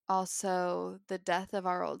also the death of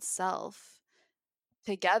our old self,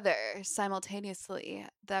 together simultaneously,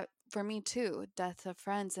 that for me too, death of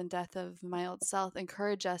friends and death of my old self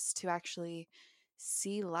encourage us to actually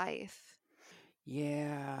see life.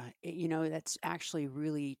 Yeah, that's actually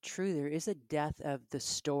really true. There is a death of the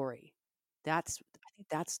story. I think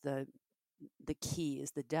that's the key,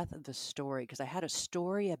 is the death of the story, because I had a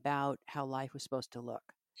story about how life was supposed to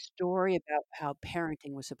look. Story about how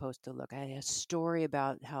parenting was supposed to look. I had a story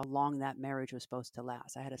about how long that marriage was supposed to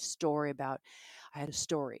last. I had a story.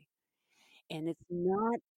 And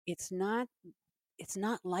it's not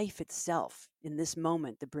life itself in this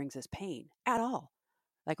moment that brings us pain at all.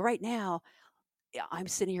 Like right now, yeah, I'm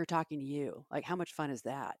sitting here talking to you. Like, how much fun is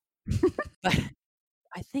that? But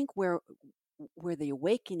I think where the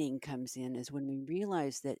awakening comes in is when we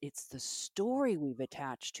realize that it's the story we've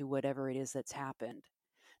attached to whatever it is that's happened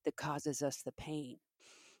that causes us the pain.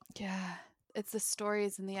 Yeah, it's the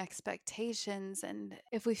stories and the expectations. And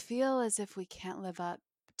if we feel as if we can't live up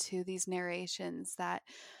to these narrations that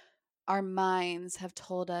our minds have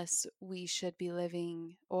told us we should be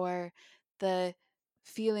living, or the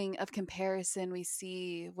feeling of comparison we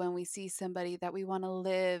see when we see somebody that we want to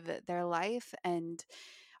live their life, and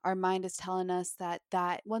our mind is telling us that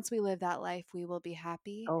once we live that life we will be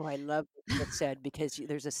happy. Oh, I love what you just said, because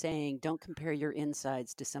there's a saying, don't compare your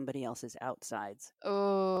insides to somebody else's outsides.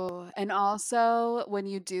 Oh, and also when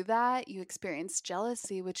you do that, you experience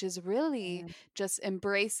jealousy, which is really Yeah. just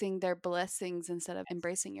embracing their blessings instead of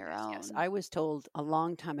embracing your Yes, yes. own. I was told a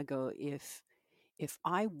long time ago, if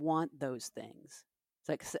I want those things, it's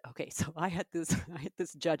like, okay, so I had this I had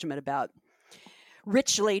this judgment about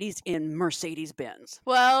rich ladies in Mercedes Benz.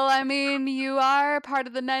 Well, I mean, you are part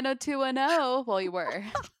of the 90210. Well, you were.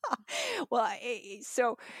 Well,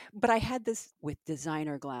 but I had this with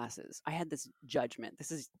designer glasses. I had this judgment.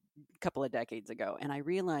 This is a couple of decades ago, and I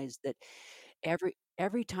realized that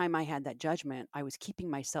every time I had that judgment, I was keeping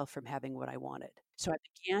myself from having what I wanted. So I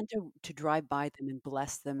began to drive by them and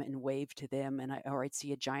bless them and wave to them, or I'd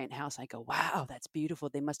see a giant house. I go, "Wow, that's beautiful.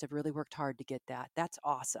 They must have really worked hard to get that. That's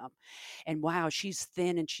awesome." And wow, she's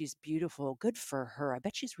thin and she's beautiful. Good for her. I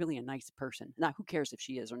bet she's really a nice person. Now, who cares if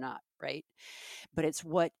she is or not, right? But it's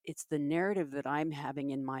the narrative that I'm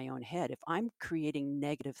having in my own head. If I'm creating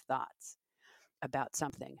negative thoughts about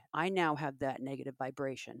something, I now have that negative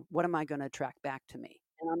vibration. What am I going to attract back to me?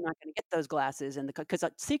 And I'm not going to get those glasses and because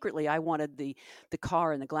secretly I wanted the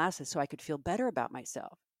car and the glasses so I could feel better about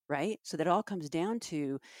myself, right? So that all comes down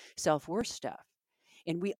to self-worth stuff.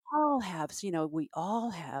 And we all have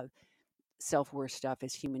self-worth stuff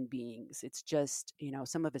as human beings. It's just,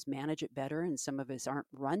 some of us manage it better and some of us aren't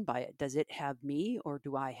run by it. Does it have me or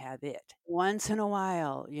do I have it? Once in a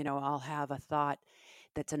while, I'll have a thought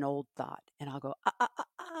that's an old thought and I'll go,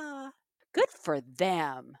 good for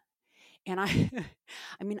them. And I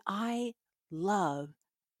mean, I love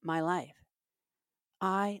my life.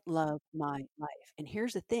 I love my life. And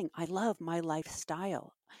here's the thing, I love my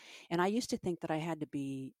lifestyle. And I used to think that I had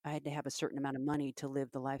to have a certain amount of money to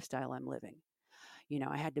live the lifestyle I'm living.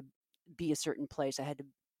 I had to be a certain place. I had to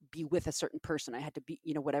be with a certain person. I had to be,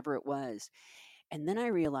 whatever it was. And then I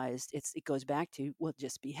realized it goes back to, well,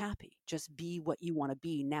 just be happy. Just be what you want to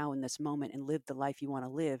be now in this moment and live the life you want to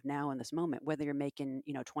live now in this moment, whether you're making,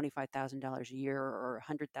 $25,000 a year or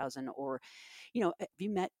 100,000 or, have you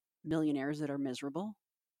met millionaires that are miserable?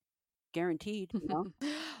 Guaranteed,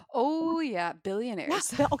 Oh, yeah, Yeah,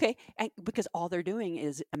 billionaires. okay, and because all they're doing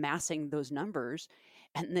is amassing those numbers,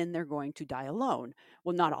 and then they're going to die alone.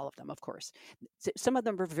 Well, not all of them, of course. Some of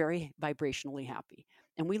them are very vibrationally happy,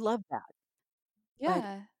 and we love that. But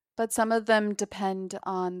Yeah. But some of them depend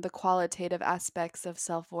on the qualitative aspects of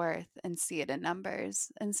self-worth and see it in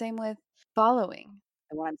numbers. And same with following.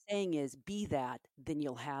 what I'm saying is, be that, then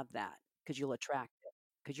you'll have that because you'll attract it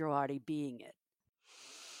because you're already being it.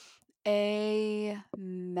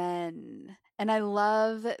 Amen. And I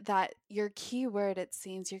love that your key word, it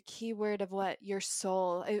seems, your key word of what your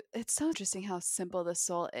soul, it's so interesting how simple the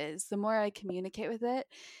soul is. The more I communicate with it,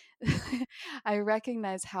 I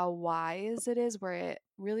recognize how wise it is, where it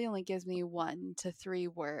really only gives me 1 to 3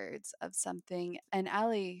 words of something. And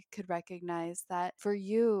Allie could recognize that for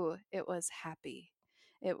you, it was happy.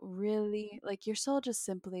 It really, like your soul just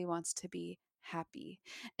simply wants to be happy.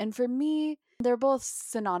 And for me, they're both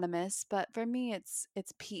synonymous, but for me it's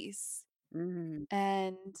peace Mm,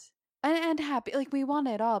 and and happy. Like we want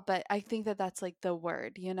it all, but I think that that's like the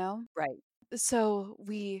word, you know? right. So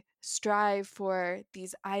we strive for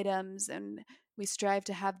these items and we strive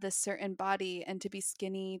to have this certain body and to be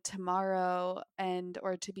skinny tomorrow and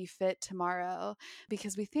or to be fit tomorrow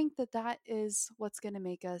because we think that that is what's going to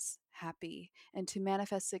make us happy and to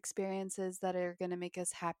manifest experiences that are going to make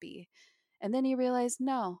us happy. And then you realize,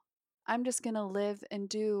 no, I'm just going to live and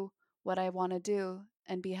do what I want to do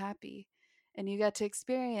and be happy. And you got to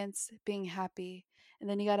experience being happy and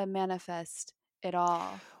then you got to manifest it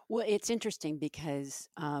all. Well, it's interesting because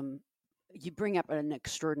you bring up an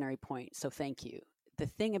extraordinary point. So thank you. The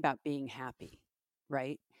thing about being happy,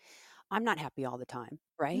 right? I'm not happy all the time,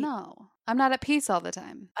 right? No, I'm not at peace all the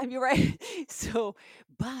time. I mean, right. So,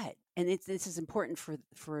 and this is important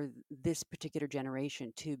for this particular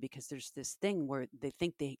generation too, because there's this thing where they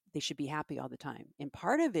think they should be happy all the time, and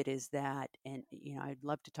part of it is that, and I'd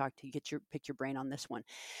love to talk to you, pick your brain on this one.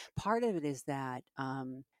 Part of it is that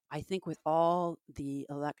I think with all the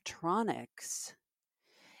electronics,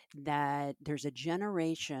 that there's a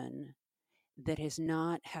generation that has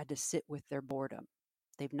not had to sit with their boredom.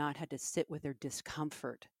 They've not had to sit with their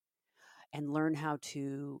discomfort and learn how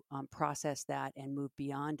to process that and move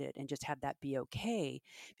beyond it and just have that be okay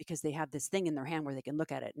because they have this thing in their hand where they can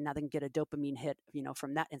look at it and now they can get a dopamine hit,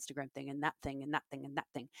 from that Instagram thing and that thing and that thing and that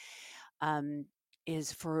thing.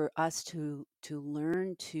 Is for us to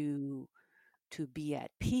learn to be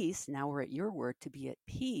at peace. Now we're at your word, to be at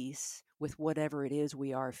peace with whatever it is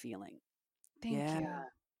we are feeling. Thank Yeah. you.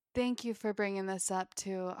 Thank you for bringing this up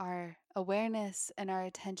to our awareness and our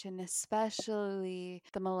attention, especially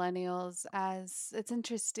the millennials, as it's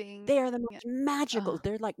interesting. They are the most magical. Oh,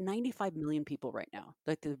 They're like 95 million people right now,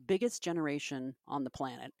 like the biggest generation on the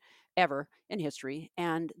planet ever in history,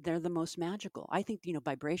 and they're the most magical. I think,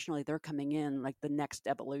 vibrationally, they're coming in like the next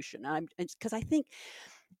evolution. Because I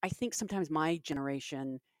think sometimes my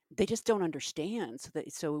generation they just don't understand.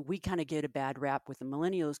 So we kind of get a bad rap with the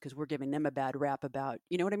millennials because we're giving them a bad rap about,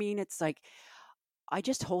 you know what I mean? It's like I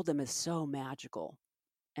just hold them as so magical,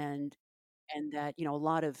 and that, a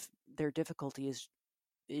lot of their difficulty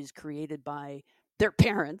is created by their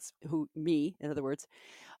parents, who me, in other words,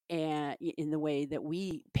 and in the way that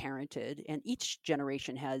we parented. And each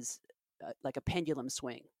generation has like a pendulum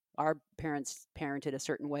swing. Our parents parented a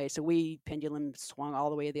certain way, so we pendulum swung all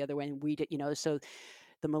the way the other way, and we did, so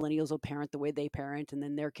the millennials will parent the way they parent, and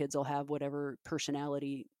then their kids will have whatever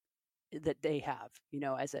personality that they have,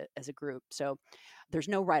 as a group. So there's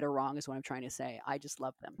no right or wrong is what I'm trying to say. I just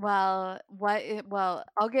love them. Well,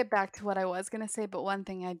 I'll get back to what I was going to say, but one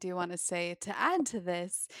thing I do want to say to add to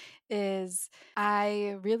this is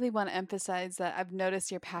I really want to emphasize that I've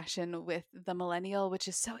noticed your passion with the millennial, which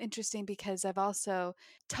is so interesting because I've also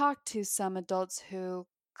talked to some adults who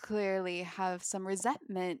clearly have some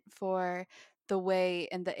resentment for the way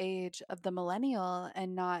and the age of the millennial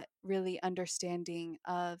and not really understanding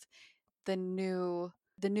of the new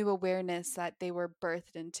awareness that they were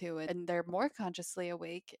birthed into, and they're more consciously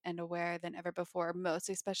awake and aware than ever before. Most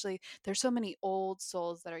especially, there's so many old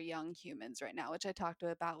souls that are young humans right now, which I talked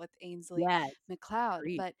about with Ainsley Yes, McLeod.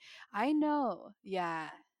 agreed. But I know, yeah,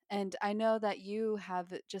 and I know that you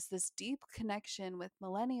have just this deep connection with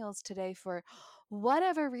millennials today for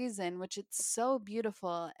whatever reason, which it's so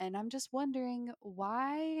beautiful. And I'm just wondering,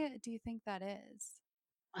 why do you think that is?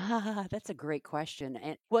 That's a great question.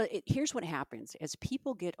 And well, here's what happens as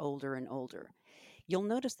people get older and older. You'll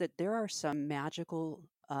notice that there are some magical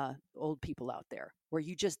old people out there where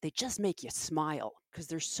they just make you smile because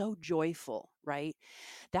they're so joyful, right?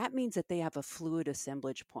 That means that they have a fluid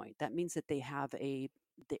assemblage point. That means that they have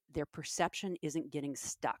their perception isn't getting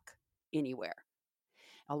stuck anywhere.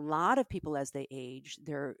 A lot of people, as they age,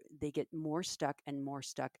 they get more stuck and more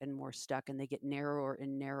stuck and more stuck, and they get narrower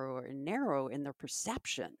and narrower and narrow in their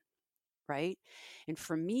perception, right? And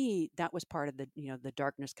for me, that was part of the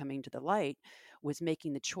darkness coming to the light, was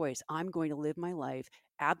making the choice. I'm going to live my life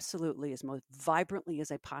absolutely as most vibrantly as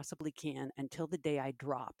I possibly can until the day I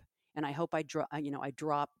drop. And I hope I drop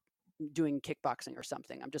doing kickboxing or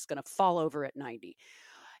something. I'm just going to fall over at 90.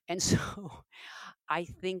 And so I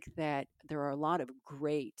think that there are a lot of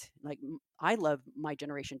great, like, I love my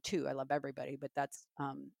generation too. I love everybody, but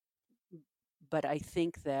I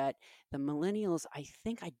think that the millennials, I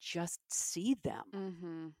think I just see them.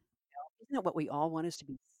 Mhm. Isn't that what we all want, is to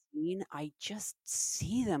be seen? I just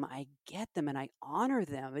see them, I get them, and I honor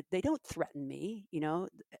them. They don't threaten me,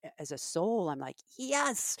 as a soul. I'm like,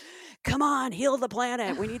 yes, come on, heal the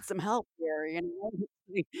planet. We need some help here.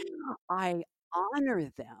 I honor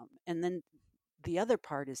them. And then the other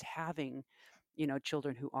part is having,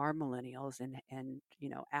 children who are millennials, and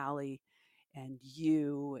Allie and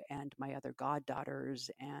you and my other goddaughters,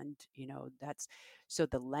 and that's so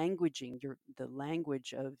the language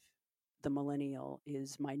of the millennial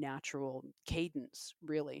is my natural cadence,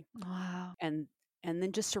 really. Wow. And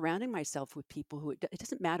then just surrounding myself with people who it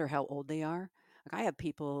doesn't matter how old they are. Like, I have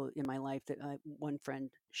people in my life that one friend,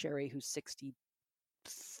 Sherry, who's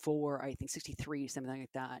 64, I think 63, something like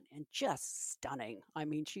that, and just stunning. I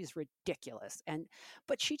mean, she's ridiculous,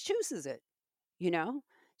 but she chooses it. You know?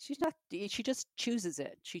 She's not she just chooses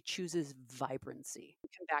it. She chooses vibrancy.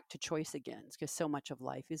 Come back to choice again, because so much of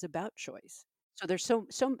life is about choice. So there's so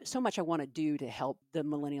much I wanna do to help the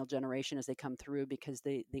millennial generation as they come through, because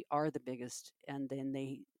they are the biggest, and then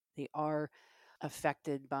they are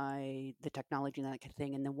affected by the technology and that kind of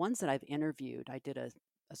thing. And the ones that I've interviewed, I did a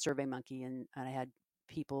survey monkey, and I had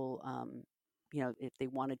people, if they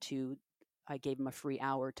wanted to, I gave them a free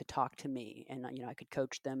hour to talk to me, and I could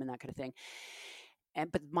coach them and that kind of thing.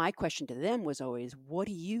 But my question to them was always, what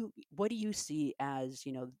do you see as,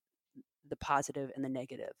 the positive and the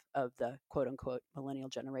negative of the quote unquote millennial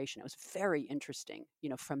generation? It was very interesting,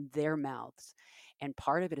 from their mouths. And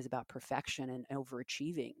part of it is about perfection and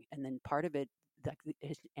overachieving. And then part of it,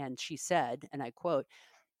 and she said, and I quote,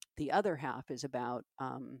 the other half is about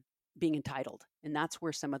being entitled. And that's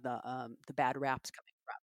where some of the bad rap's coming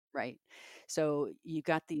from. Right. So you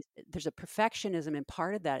got there's a perfectionism. And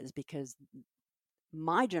part of that is because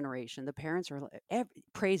my generation, the parents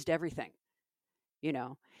praised everything. You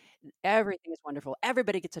know, everything is wonderful.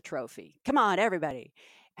 Everybody gets a trophy. Come on, everybody.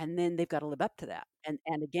 And then they've got to live up to that.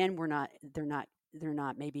 And again, they're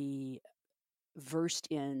not maybe versed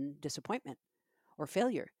in disappointment or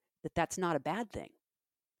failure. That's not a bad thing.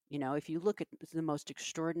 If you look at the most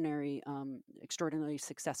extraordinarily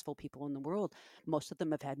successful people in the world, most of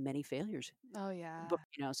them have had many failures. Oh, But,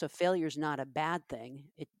 yeah. so failure is not a bad thing.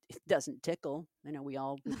 It doesn't tickle. We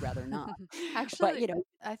all would rather not. But, Actually,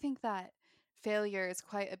 I think that failure is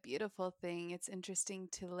quite a beautiful thing. It's interesting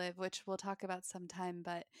to live, which we'll talk about sometime,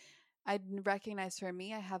 but I recognize for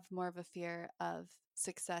me, I have more of a fear of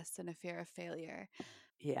success than a fear of failure.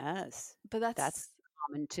 Yes, But that's that's,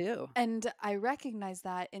 common too. and I recognize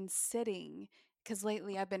that in sitting, because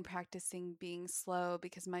lately I've been practicing being slow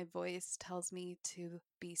because my voice tells me to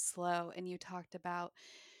be slow. And you talked about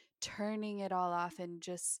turning it all off and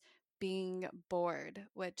just being bored,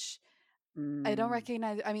 which I don't Mm,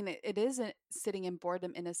 recognize. I mean, it isn't sitting in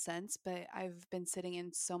boredom in a sense, but I've been sitting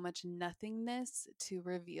in so much nothingness to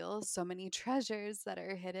reveal so many treasures that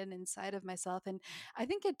are hidden inside of myself. And I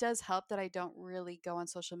think it does help that I don't really go on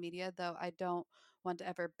social media, though I don't want to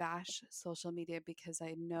ever bash social media because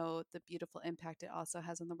I know the beautiful impact it also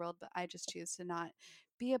has on the world. But I just choose to not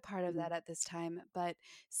be a part of mm, that at this time. But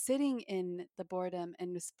sitting in the boredom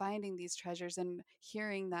and just finding these treasures and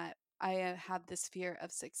hearing that I have this fear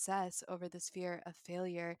of success over this fear of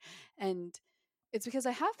failure. And it's because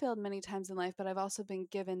I have failed many times in life, but I've also been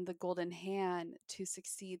given the golden hand to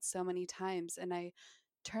succeed so many times. And I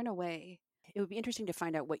turn away. it would be interesting to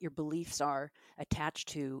find out what your beliefs are attached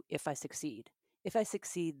to if I succeed. If I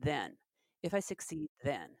succeed, then. If I succeed,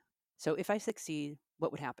 then. So if I succeed,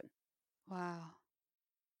 what would happen? Wow.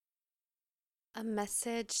 A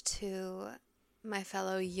message to my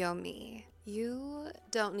fellow Yomi. You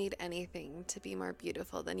don't need anything to be more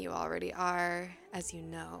beautiful than you already are, as you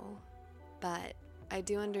know. But I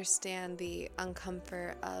do understand the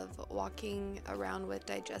uncomfort of walking around with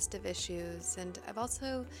digestive issues, and I've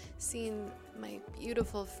also seen my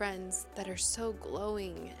beautiful friends that are so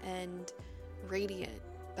glowing and radiant,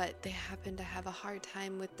 but they happen to have a hard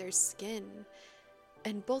time with their skin.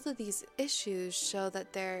 And both of these issues show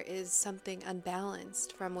that there is something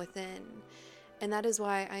unbalanced from within. And that is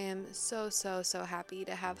why I am so happy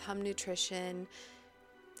to have Hum Nutrition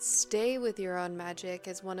stay with your own magic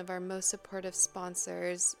as one of our most supportive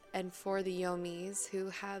sponsors, and for the Yomis who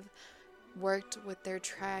have worked with their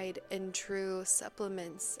tried and true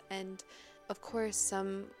supplements. And of course,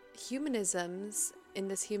 some humanisms in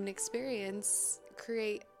this human experience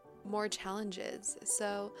create more challenges.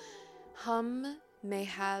 So Hum may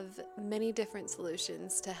have many different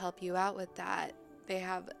solutions to help you out with that. They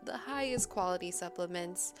have the highest quality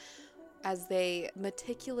supplements as they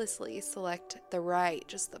meticulously select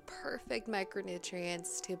just the perfect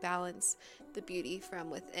micronutrients to balance the beauty from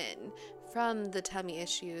within, from the tummy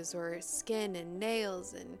issues or skin and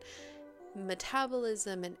nails and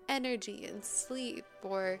metabolism and energy and sleep,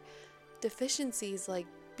 or deficiencies like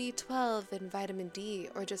B12 and vitamin D,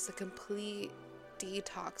 or just a complete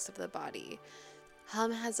detox of the body.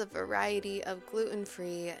 Hum has a variety of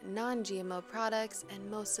gluten-free, non-GMO products, and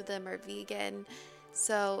most of them are vegan.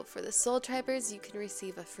 So for the Soul Tribers, you can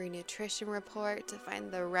receive a free nutrition report to find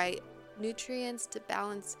the right nutrients to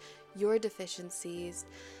balance your deficiencies.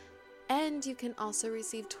 And you can also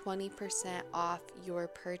receive 20% off your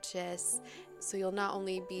purchase. So you'll not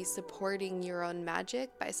only be supporting your own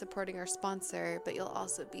magic by supporting our sponsor, but you'll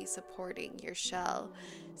also be supporting your shell.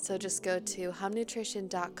 So just go to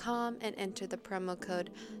humnutrition.com and enter the promo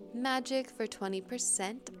code MAGIC for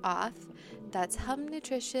 20% off. That's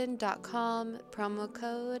humnutrition.com, promo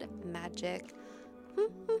code MAGIC.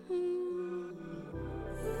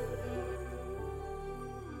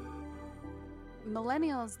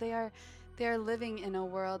 Millennials, they are living in a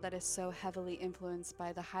world that is so heavily influenced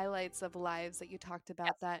by the highlights of lives that you talked about.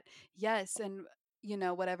 Yes. That, yes, and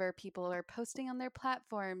whatever people are posting on their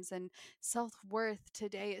platforms, and self-worth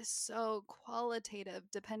today is so qualitative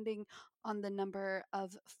depending on the number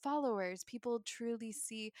of followers. People truly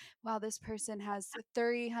see, wow, this person has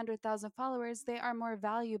 300,000 followers, they are more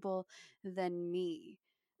valuable than me.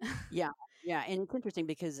 Yeah, yeah, and it's interesting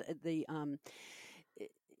because the I-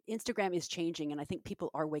 Instagram is changing, and I think people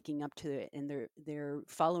are waking up to it, and they're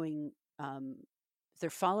following. They're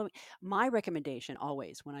following my recommendation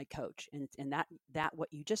always when I coach, and that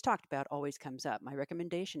what you just talked about always comes up. My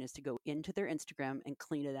recommendation is to go into their Instagram and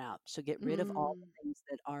clean it out. So get rid of all the Mm, things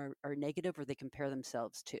that are negative or they compare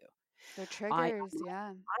themselves to. they're I triggers,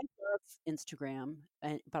 yeah. I love Instagram,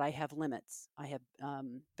 but I have limits. I have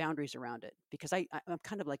boundaries around it because I'm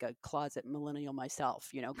kind of like a closet millennial myself,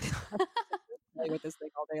 you know. Play with this thing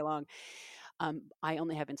all day long. I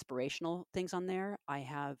only have inspirational things on there. I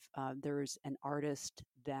have there's an artist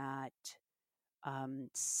that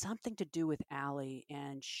something to do with Allie,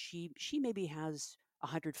 and she maybe has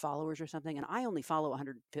 100 followers or something, and I only follow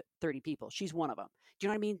 130 people. She's one of them. Do you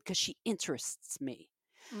know what I mean? Because she interests me.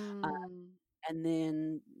 Uh, Mm, and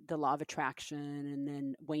then the Law of Attraction, and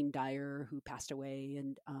then Wayne Dyer, who passed away,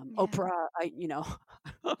 and yeah. Oprah.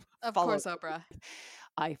 Of Follow. course, Oprah.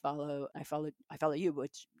 I follow you,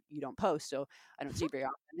 which you don't post, so I don't see very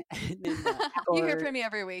often. And then, You hear or from me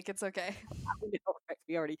every week. It's okay. you know,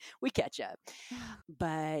 right, we catch up.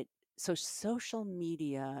 But so social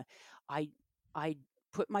media, I I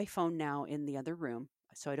put my phone now in the other room,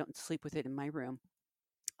 so I don't sleep with it in my room.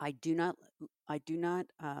 I do not I do not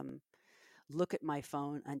look at my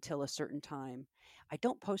phone until a certain time. I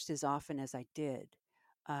don't post as often as I did,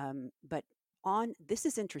 but on this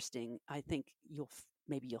is interesting. I think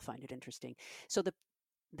maybe you'll find it interesting. So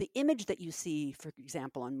the image that you see, for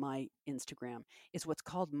example, on my Instagram is what's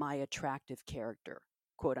called my attractive character,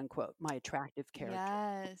 quote unquote, my attractive character.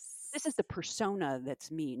 This is Yes. the persona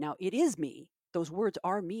that's me. Now, it is me. Those words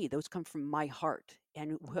are me. Those come from my heart.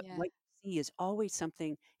 And Yeah. what you see is always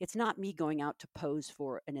something, it's not me going out to pose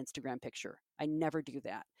for an Instagram picture. I never do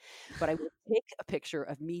that. But I will take a picture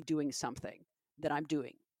of me doing something that I'm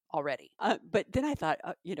doing already. But then I thought,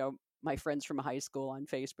 my friends from high school on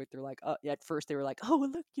Facebook, they're like, at first they were like, oh,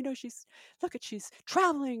 look, she's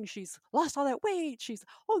traveling, she's lost all that weight,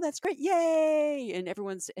 oh, that's great, yay!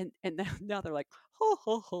 And and now they're like,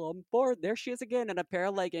 ho, I'm bored. There she is again in a pair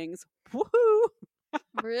of leggings. Woohoo!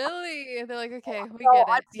 Really? They're like, okay, we No, get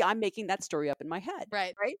it. I'm making that story up in my head,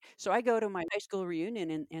 Right. right? So I go to my high school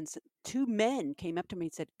reunion, and two men came up to me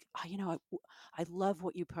and said, I love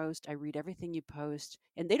what you post. I read everything you post,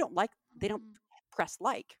 and they don't Mm. press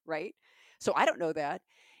like, right? So I don't know that.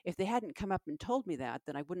 If they hadn't come up and told me that,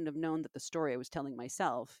 then I wouldn't have known that the story I was telling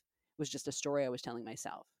myself was just a story I was telling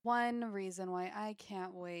myself. One reason why I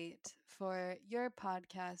can't wait for your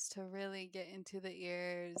podcast to really get into the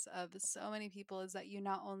ears of so many people is that you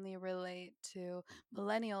not only relate to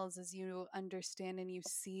millennials as you understand and you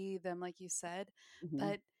see them, like you said, Mhm.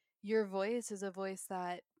 but your voice is a voice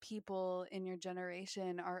that people in your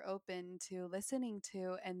generation are open to listening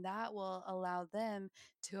to, and that will allow them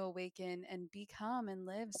to awaken and become and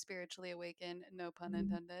live spiritually awakened. No pun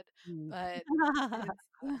intended, Mhm. but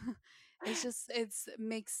it's it's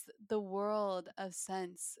makes the world of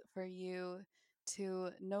sense for you to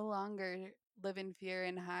no longer live in fear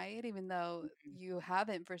and hide, even though you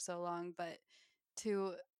haven't for so long, but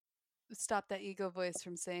to stop that ego voice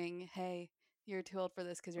from saying, hey, you're too old for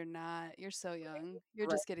this because you're not. You're so young. You're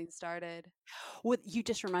Right. just getting started. Well, you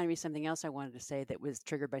just reminded me of something else I wanted to say that was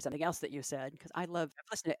triggered by something else that you said, because I've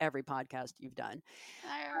listened to every podcast you've done.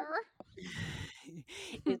 Arr.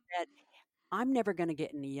 Is that I'm never going to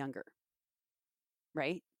get any younger,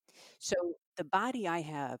 right? So the body I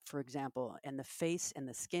have, for example, and the face and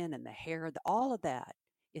the skin and the hair, all of that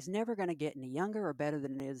is never going to get any younger or better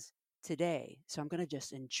than it is today. So I'm going to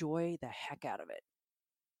just enjoy the heck out of it.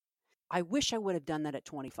 I wish I would have done that at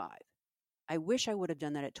 25. I wish I would have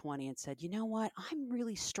done that at 20 and said, you know what? I'm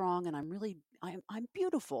really strong and I'm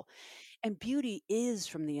beautiful. And beauty is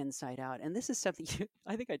from the inside out. And this is something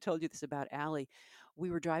I think I told you this about Allie.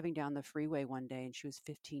 We were driving down the freeway one day and she was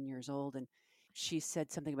 15 years old and she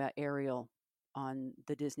said something about Ariel on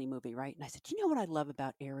the Disney movie, right? And I said, "Do you know what I love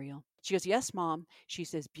about Ariel?" She goes, "Yes, mom." She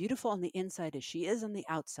says, "Beautiful on the inside as she is on the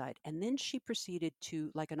outside." And then she proceeded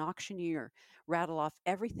to, like an auctioneer, rattle off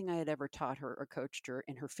everything I had ever taught her or coached her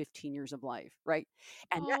in her 15 years of life, right?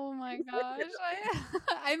 And that Oh my gosh.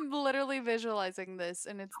 I'm literally visualizing this,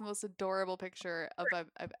 and it's the most adorable picture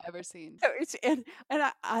I've ever seen. so it's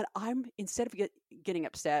I'm instead of getting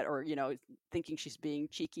upset or thinking she's being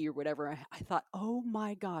cheeky or whatever, I thought, oh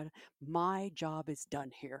my god, my job is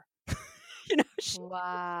done here. She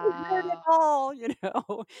heard it Wow. all.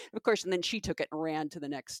 Of course, and then she took it and ran to the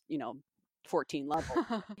next 14 levels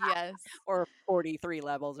Yes. or 43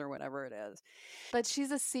 levels or whatever it is. But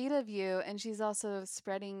she's a seed of you, and she's also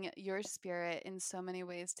spreading your spirit in so many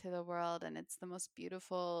ways to the world, and it's the most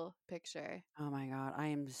beautiful picture. Oh my god, I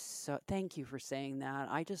am so thank you for saying that.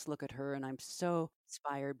 I just look at her and I'm so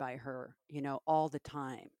inspired by her, all the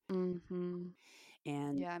time. Mhm.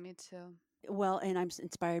 And Yeah, me too. well, and I'm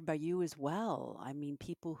inspired by you as well. I mean,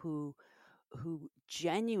 people who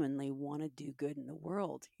genuinely want to do good in the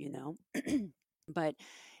world, but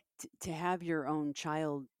to have your own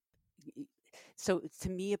child, y- so to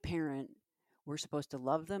me, a parent, we're supposed to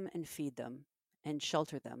love them and feed them and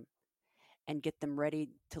shelter them and get them ready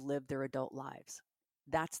to live their adult lives.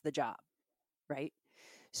 That's the job, right?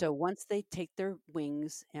 So once they take their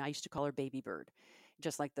wings, and I used to call her Baby Bird,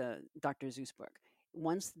 just like the Dr. Seuss book.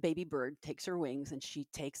 Once Baby Bird takes her wings and she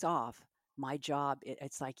takes off, my job,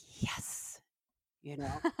 it's like, yes, you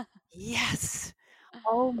know, yes.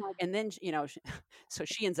 Oh my. And then, so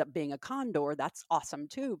she ends up being a condor. That's awesome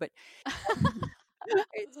too. But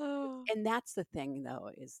it's, Oh. and that's the thing though,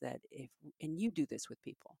 is that and you do this with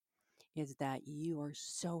people, is that you are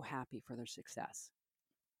so happy for their success.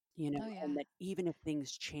 you know, Oh, and yeah. that even if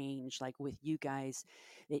things change, like with you guys,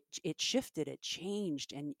 it shifted, it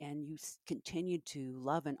changed, and you continued to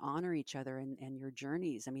love and honor each other and your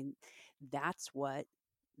journeys. I mean, that's what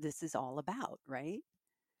this is all about, right?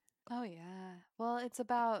 Oh, yeah. Well, it's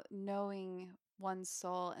about knowing one's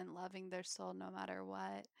soul and loving their soul no matter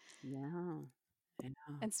what. Yeah. Yeah.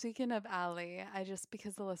 And speaking of Ali, I just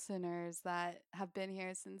because the listeners that have been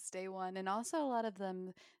here since day one, and also a lot of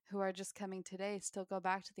them who are just coming today, still go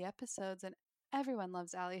back to the episodes, and everyone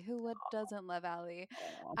loves Ali. Who would doesn't love Ali?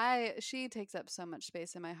 Oh, She takes up so much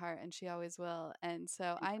space in my heart, and she always will. And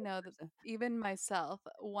so and I vice know that versa. even myself,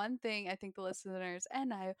 one thing I think the listeners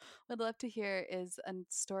and I would love to hear is a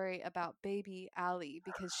story about baby Ali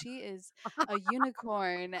because she is a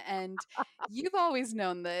unicorn and you've always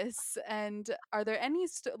known this. And are there any,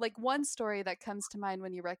 like one story that comes to mind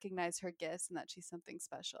when you recognize her gifts and that she's something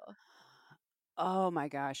special? Oh my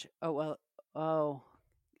gosh. Oh, well, oh,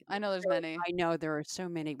 I know there's there many. I know there are so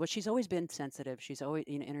many. Well, she's always been sensitive. She's always,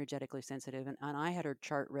 energetically sensitive, and I had her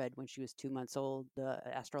chart read when she was 2 months old, the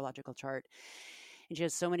astrological chart, and she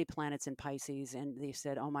has so many planets in Pisces, and they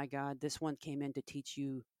said, "Oh my god, this one came in to teach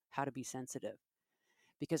you how to be sensitive."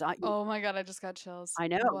 Because Oh my God, I just got chills. I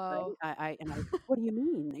know, right? Whoa. I was like, "What do you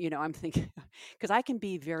mean?" I'm thinking, because I can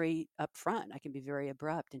be very upfront, I can be very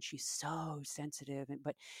abrupt, and she's so sensitive,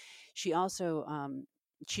 but she also,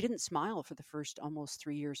 she didn't smile for the first almost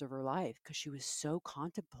 3 years of her life because she was so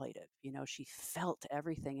contemplative, she felt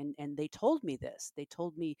everything, and they told me this. They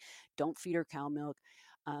told me, "Don't feed her cow milk,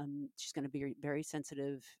 she's gonna be very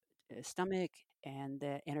sensitive, stomach, and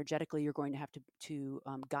that energetically you're going to have to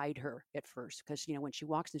guide her at first because, when she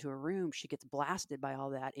walks into a room, she gets blasted by all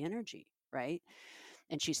that energy, right?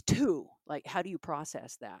 And she's 2, like, how do you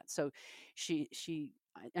process that?" So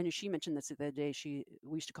I know she mentioned this the other day.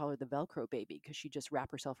 We used to call her the Velcro baby because she'd just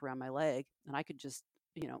wrap herself around my leg, and I could just,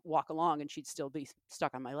 walk along, and she'd still be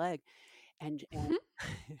stuck on my leg, and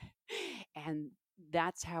and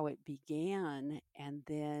that's how it began, and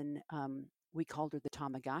then, we called her the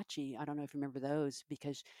Tamagotchi. I don't know if you remember those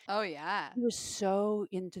because Oh yeah. she was so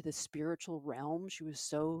into the spiritual realm. She was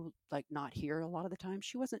so, like, not here a lot of the time.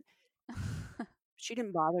 She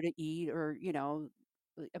didn't bother to eat or,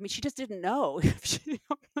 I mean, she just didn't know.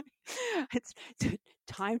 It's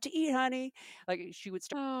time to eat, honey. Like, she would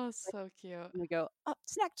start, Oh, like, so cute. and we go, "Oh,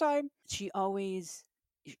 snack time." She always,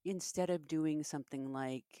 instead of doing something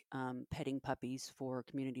like, petting puppies for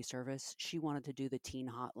community service, she wanted to do the teen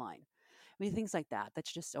hotline. I mean, things like that.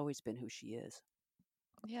 That's just always been who she is.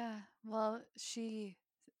 Yeah. Well, she,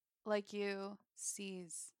 like you,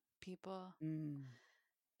 sees people, Mm.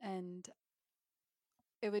 and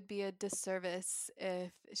it would be a disservice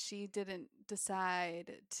if she didn't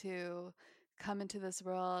decide to come into this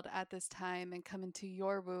world at this time and come into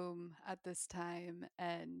your womb at this time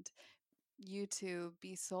and you two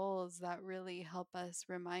be souls that really help us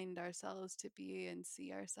remind ourselves to be and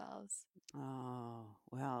see ourselves. Oh,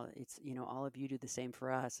 well, it's, all of you do the same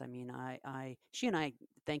for us. I mean, she and I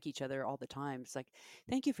thank each other all the time. It's like,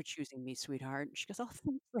 "Thank you for choosing me, sweetheart." She goes, "Oh,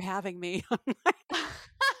 thanks for having me."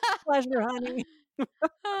 "Pleasure, honey."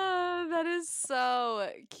 Ah, that is so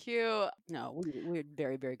cute. No, we're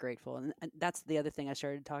very, very grateful. And that's the other thing I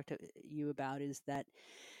started to talk to you about is that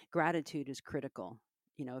gratitude is critical.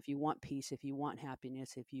 If you want peace, if you want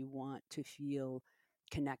happiness, if you want to feel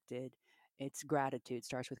connected, it's gratitude,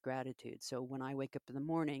 starts with gratitude. So when I wake up in the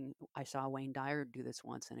morning, I saw Wayne Dyer do this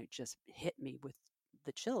once and it just hit me with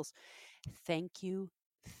the chills. Thank you,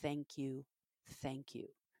 thank you, thank you.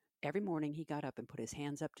 Every morning he got up and put his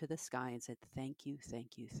hands up to the sky and said, "Thank you,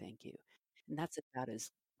 thank you, thank you." And that's about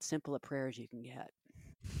as simple a prayer as you can get.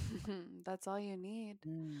 That's all you need.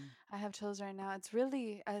 Mm. I have chills right now. It's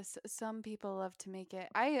really as some people love to make it.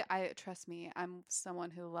 I trust me. I'm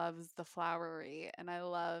someone who loves the flowery and I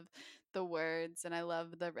love the words and I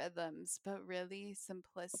love the rhythms, but really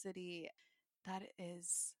simplicity, that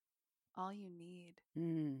is all you need.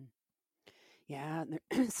 Mm. Yeah, and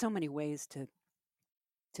there's so many ways to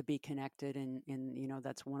be connected, and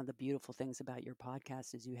that's one of the beautiful things about your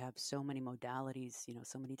podcast is you have so many modalities,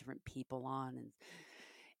 so many different people on,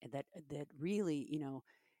 and that really,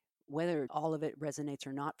 whether all of it resonates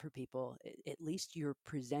or not for people, at least you're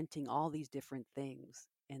presenting all these different things,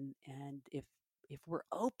 and if we're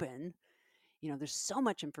open, there's so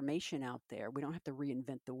much information out there. We don't have to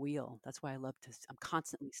reinvent the wheel. That's why I'm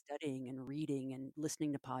constantly studying and reading and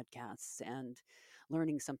listening to podcasts and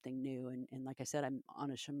learning something new. And like I said, I'm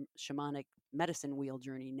on a shamanic medicine wheel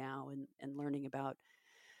journey now and learning about,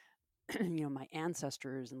 my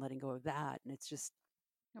ancestors and letting go of that. And it's just,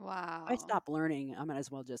 if I Wow. stop learning, I might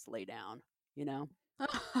as well just lay down, you know?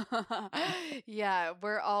 Yeah,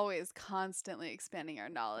 we're always constantly expanding our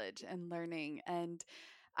knowledge and learning. And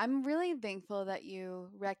I'm really thankful that you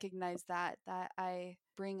recognize that I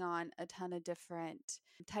bring on a ton of different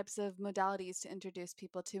types of modalities to introduce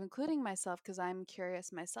people to, including myself, because I'm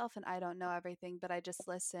curious myself and I don't know everything, but I just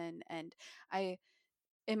listen. And I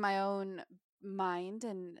in my own mind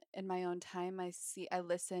and in my own time, I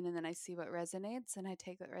listen, and then I see what resonates, and I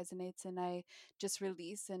take what resonates, and I just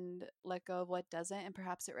release and let go of what doesn't, and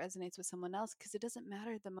perhaps it resonates with someone else, because it doesn't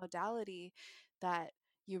matter the modality that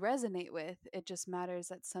you resonate with. It just matters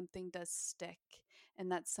that something does stick,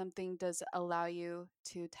 and that something does allow you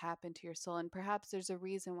to tap into your soul. And perhaps there's a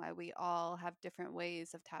reason why we all have different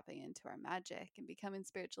ways of tapping into our magic and becoming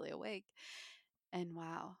spiritually awake. And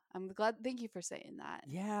wow, I'm glad. Thank you for saying that.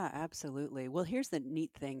 Yeah, absolutely. Well, here's the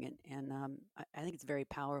neat thing, and I think it's very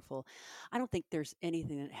powerful. I don't think there's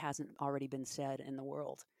anything that hasn't already been said in the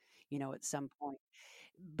world, at some point.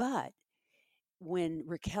 But when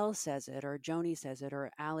Raquel says it, or Joni says it,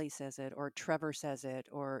 or Allie says it, or Trevor says it,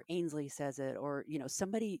 or Ainsley says it, or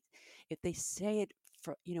somebody, if they say it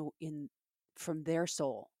from their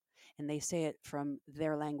soul, and they say it from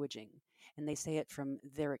their languaging, and they say it from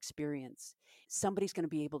their experience, somebody's going to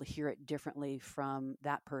be able to hear it differently from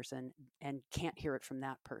that person and can't hear it from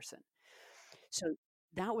that person. So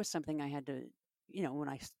that was something I had to, when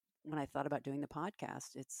I thought about doing the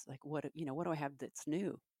podcast, it's like, what do I have that's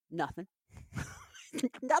new? Nothing.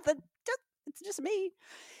 Nothing. It's just me,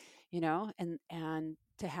 and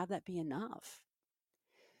to have that be enough.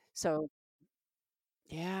 So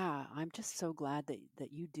yeah, I'm just so glad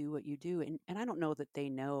that you do what you do, and I don't know that they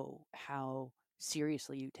know how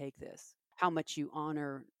seriously you take this, how much you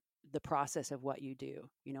honor the process of what you do,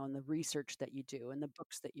 and the research that you do, and the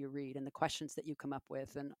books that you read, and the questions that you come up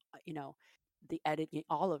with, and the editing,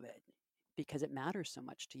 all of it, because it matters so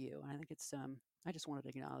much to you. And I think it's I just wanted to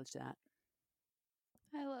acknowledge that.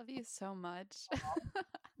 I love you so much.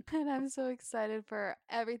 And I'm so excited for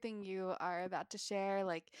everything you are about to share.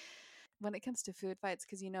 Like when it comes to food fights,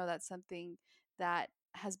 because that's something that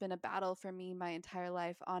has been a battle for me my entire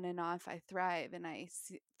life, on and off. I thrive and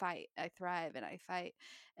fight. I thrive and I fight.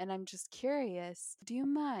 And I'm just curious, do you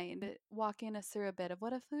mind walking us through a bit of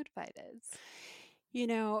what a food fight is?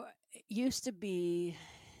 It used to be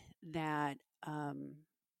that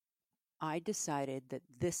I decided that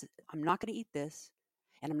I'm not going to eat this,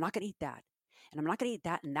 and I'm not going to eat that, and I'm not going to eat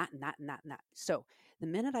that and that and that and that and that. So the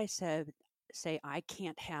minute say I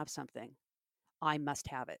can't have something, I must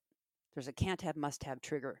have it. There's a can't have, must have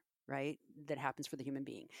trigger, right? That happens for the human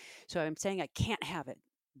being. So I'm saying I can't have it.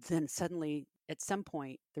 Then suddenly, at some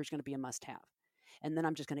point, there's going to be a must have. And then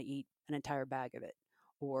I'm just going to eat an entire bag of it,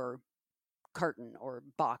 or carton or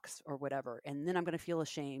box or whatever. And then I'm going to feel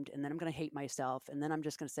ashamed. And then I'm going to hate myself. And then I'm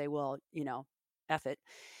just going to say, well, F it.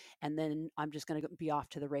 And then I'm just going to be off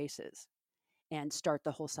to the races and start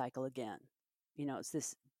the whole cycle again. It's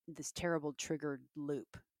this terrible triggered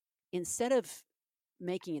loop. Instead of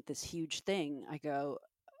making it this huge thing, I go,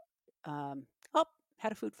 oh,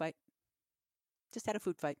 had a food fight. Just had a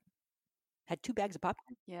food fight. Had 2 bags of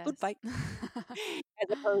popcorn. Food Yes. fight. As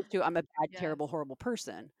opposed to I'm a bad, Yes. terrible, horrible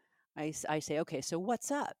person. I say, okay, so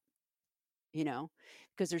what's up?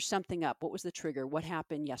 Because there's something up. What was the trigger? What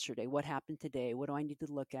happened yesterday? What happened today? What do I need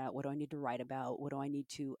to look at? What do I need to write about? What do I need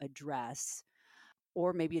to address?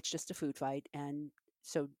 Or maybe it's just a food fight. And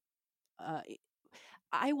so uh,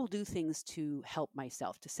 I will do things to help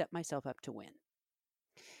myself, to set myself up to win.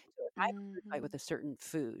 So if I have a food fight with Mhm. a certain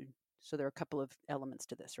food, so there are a couple of elements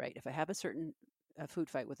to this, right? If I have a food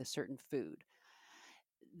fight with a certain food,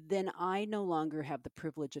 then I no longer have the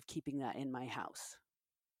privilege of keeping that in my house.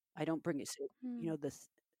 I don't bring it. So, Mm. this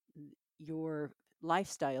your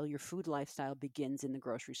lifestyle, your food lifestyle begins in the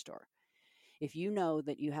grocery store. If you know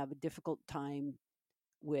that you have a difficult time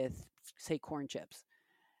with, say, corn chips,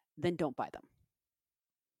 then don't buy them.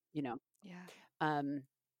 You know, Yeah. um,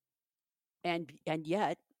 and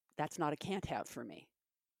yet that's not a can't have for me.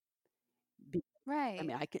 Be- I Right.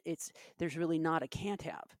 mean, there's really not a can't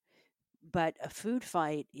have, but a food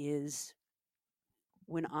fight is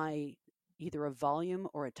when I either a volume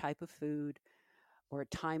or a type of food or a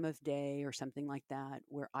time of day or something like that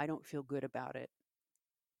where I don't feel good about it.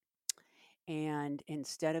 And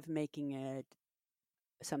instead of making it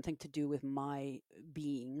something to do with my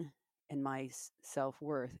being and my self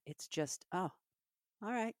worth, it's just, oh,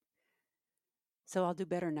 all right. So I'll do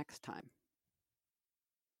better next time.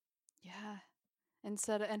 Yeah.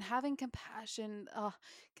 And having compassion, oh,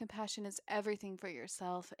 compassion is everything for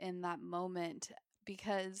yourself in that moment,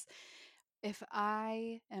 because if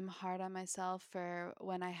I am hard on myself for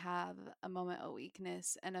when I have a moment of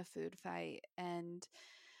weakness and a food fight, and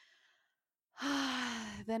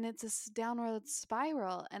then it's this downward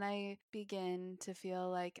spiral, and I begin to feel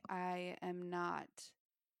like I am not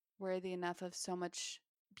worthy enough of so much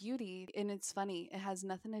beauty. And it's funny, it has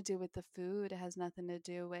nothing to do with the food, it has nothing to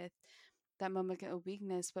do with that moment of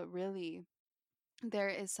weakness, but really, there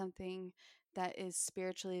is something that is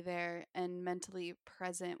spiritually there and mentally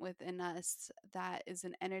present within us, that is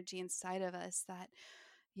an energy inside of us that,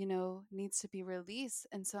 needs to be released.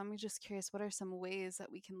 And so I'm just curious, what are some ways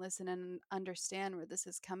that we can listen and understand where this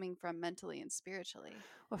is coming from mentally and spiritually?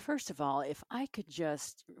 Well, first of all, if I could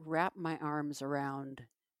just wrap my arms around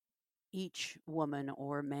each woman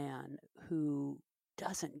or man who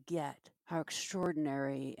doesn't get how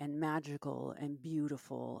extraordinary and magical and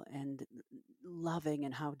beautiful and loving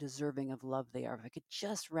and how deserving of love they are. If I could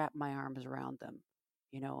just wrap my arms around them,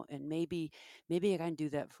 and maybe I can do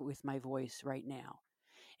that with my voice right now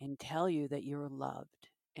and tell you that you're loved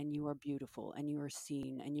and you are beautiful and you are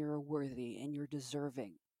seen and you're worthy and you're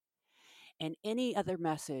deserving. And any other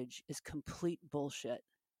message is complete bullshit.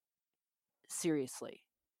 Seriously.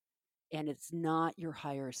 And it's not your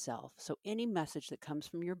higher self. So any message that comes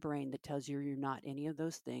from your brain that tells you you're not any of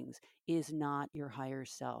those things is not your higher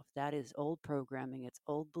self. That is old programming, it's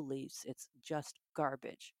old beliefs, it's just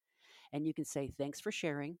garbage. And you can say, thanks for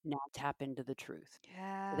sharing. Now tap into the truth.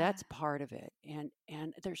 So that's Yeah. part of it. And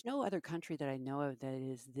there's no other country that I know of that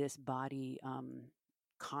is this body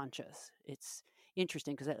conscious. It's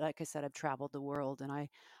interesting because, like I said, I've traveled the world, and I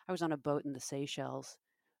was on a boat in the Seychelles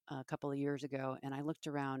a couple of years ago, and I looked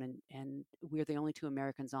around, and we're the only two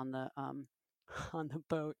Americans on the on the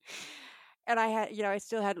boat. And I had, I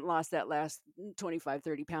still hadn't lost that last 25,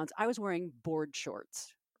 30 pounds. I was wearing board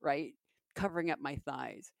shorts, right? Covering up my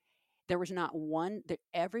thighs. There was not one that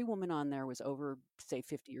every woman on there was over, say,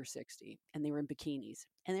 50 or 60, and they were in bikinis,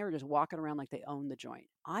 and they were just walking around like they owned the joint.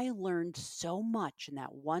 I learned so much in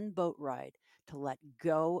that one boat ride to let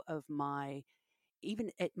go of my,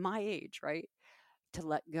 even at my age, right? To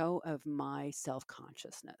let go of my self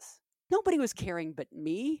consciousness. Nobody was caring but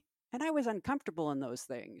me. And I was uncomfortable in those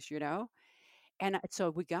things. And so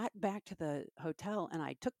we got back to the hotel, and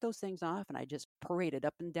I took those things off and I just paraded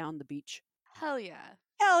up and down the beach. Hell yeah.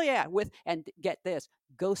 Hell yeah. And get this,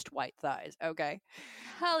 ghost white thighs. Okay.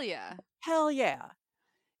 Hell yeah. Hell yeah.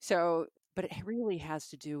 So, but it really has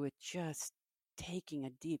to do with just taking a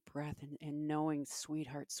deep breath and knowing,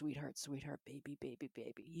 sweetheart, sweetheart, sweetheart, baby, baby,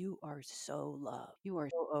 baby, you are so loved. You are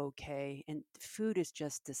so okay. And food is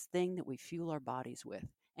just this thing that we fuel our bodies with,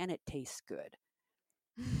 and it tastes good.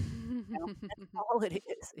 That's all it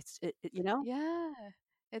is. It's. Yeah.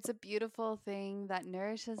 It's a beautiful thing that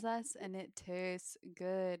nourishes us and it tastes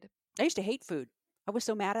good. I used to hate food. I was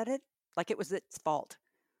so mad at it, like it was its fault.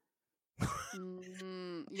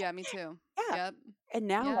 Yeah, me too. Yeah. Yep. And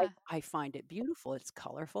now Yeah. I find it beautiful. It's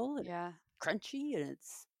colorful and Yeah. crunchy, and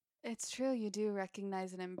it's It's true. You do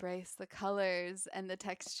recognize and embrace the colors and the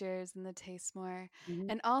textures and the taste more. mhm.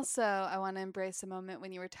 And also, I want to embrace a moment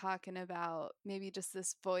when you were talking about maybe just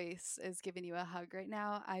this voice is giving you a hug right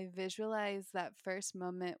now. I visualize that first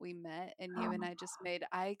moment we met and you and I just made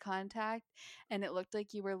eye contact, and it looked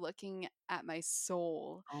like you were looking at my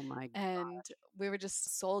soul, Oh my and we were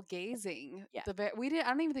just soul gazing. yeah. We didn't. I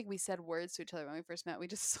don't even think we said words to each other when we first met. We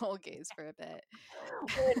just soul gazed for a bit.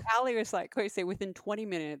 Well, and Allie was like, "Can I say within 20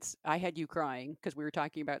 minutes, I had you crying because we were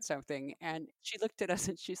talking about something." And she looked at us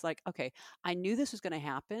and she's like, "Okay, I knew this was going to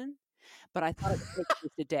happen, but I thought it would take at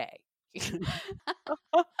least a day."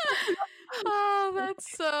 Oh,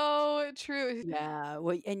 that's so true. Yeah.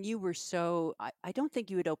 Well, and you were so, I don't think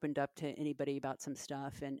you had opened up to anybody about some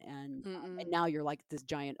stuff. And Mm-mm. now you're like this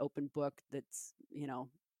giant open book that's,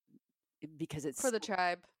 because For it's, the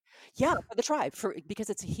tribe. yeah, for the tribe, because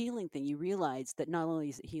it's a healing thing. You realize that not only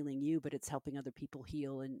is it healing you, but it's helping other people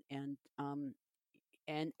heal and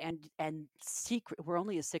secret. We're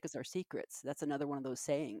only as sick as our secrets. That's another one of those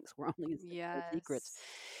sayings. We're only as sick as our secrets. Yes.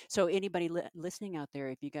 So anybody listening out there,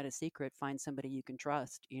 if you got a secret, find somebody you can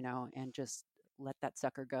trust, and just let that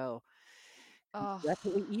sucker go. That's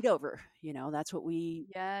what we Oh, eat over. That's what we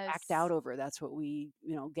act out yes. over. That's what we,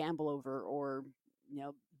 gamble over, or,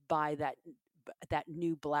 buy that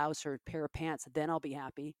new blouse or pair of pants. Then I'll be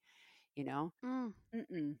happy, you know? Mm,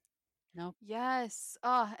 Mm-mm. No. yes.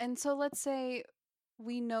 Oh, and so let's say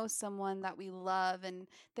we know someone that we love and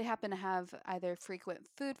they happen to have either frequent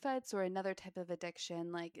food fights or another type of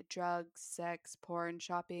addiction like drugs, sex, porn,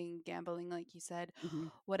 shopping, gambling, like you said, Hmm.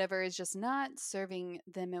 whatever is just not serving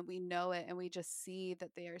them and we know it and we just see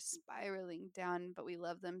that they are spiraling down, but we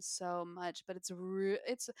love them so much. But it's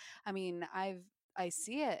I mean, I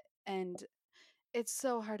see it and it's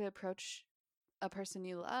so hard to approach a person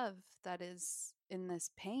you love that is in this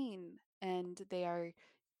pain and they are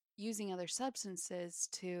using other substances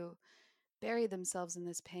to bury themselves in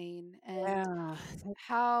this pain. And Yeah.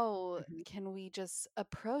 how Mhm. can we just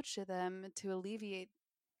approach them to alleviate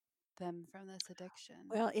them from this addiction?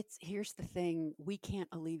 Well, here's the thing: we can't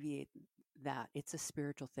alleviate that. It's a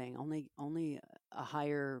spiritual thing. Only a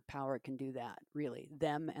higher power can do that. Really,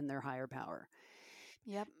 them and their higher power.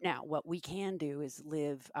 Yep. Now, what we can do is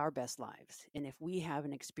live our best lives. And if we have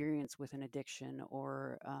an experience with an addiction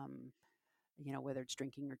or, whether it's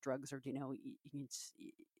drinking or drugs or,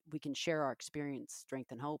 we can share our experience,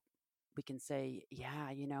 strength, and hope. We can say, yeah,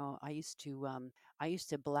 I used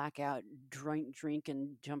to black out, drink,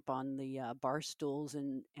 and jump on the bar stools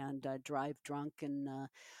and drive drunk, and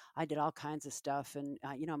I did all kinds of stuff. And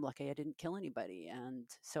I'm lucky I didn't kill anybody. And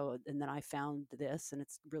then I found this, and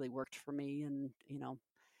it's really worked for me. And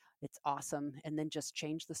it's awesome. And then just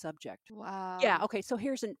change the subject. Yeah, Wow. okay, so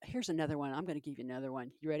here's another one. I'm gonna give you another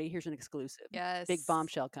one. You ready? Here's an exclusive. Big Yes.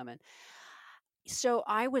 bombshell coming. So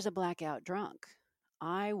I was a blackout drunk.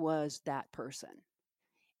 I was that person.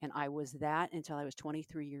 And I was that until I was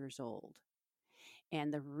 23 years old.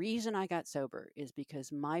 And the reason I got sober is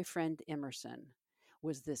because my friend Emerson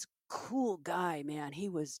was this cool guy, man. He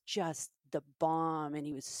was just the bomb and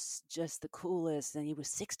he was just the coolest. And he was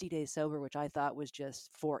 60 days sober, which I thought was just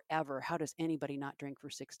forever. How does anybody not drink for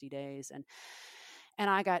 60 days? And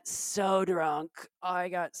I got so drunk. I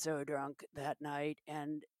got so drunk that night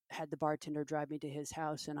and had the bartender drive me to his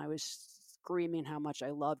house. And I was screaming how much I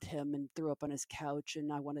loved him and threw up on his couch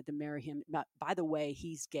and I wanted to marry him. By the way,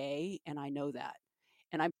 he's gay and I know that.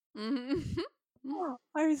 And Mhm.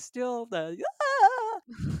 I was still the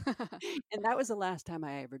and that was the last time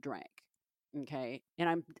I ever drank. Okay.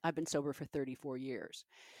 And I've been sober for 34 years.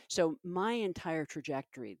 So my entire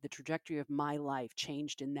trajectory, the trajectory of my life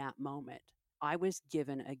changed in that moment. I was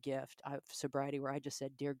given a gift of sobriety where I just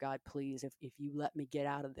said, "Dear God, please, if you let me get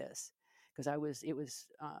out of this," because it was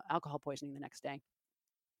alcohol poisoning the next day.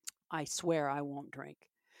 I swear I won't drink.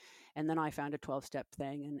 And then I found a 12-step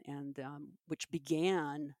thing and which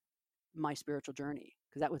began my spiritual journey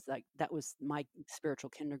because that was my spiritual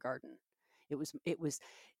kindergarten. It was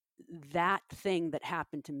that thing that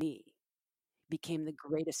happened to me became the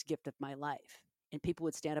greatest gift of my life. And people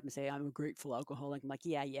would stand up and say, "I'm a grateful alcoholic." I'm like,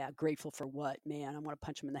 yeah, grateful for what, man? I want to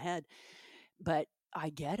punch him in the head. But I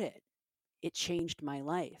get it. It changed my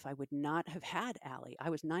life. I would not have had Allie. I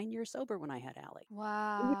was 9 years sober when I had Allie.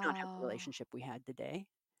 We would not have the Wow. relationship we had today.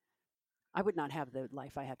 I would not have the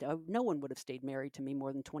life I have to. No one would have stayed married to me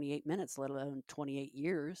more than 28 minutes, let alone 28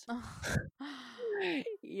 years.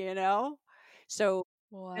 You know? So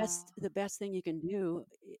Wow. the best thing you can do,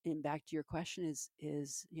 and back to your question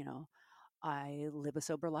is, I live a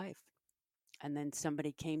sober life. And then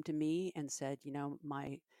somebody came to me and said,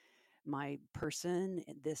 my person,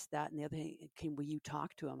 this, that, and the other thing, will you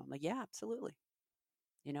talk to him? I'm like, yeah, absolutely.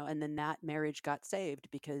 And then that marriage got saved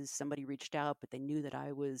because somebody reached out, but they knew that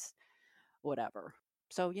I was whatever.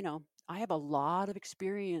 So, I have a lot of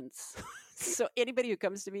experience. So anybody who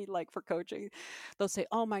comes to me like for coaching, they'll say,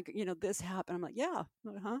 "Oh my, this happened." I'm like, "Yeah,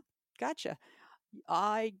 uh-huh. Gotcha.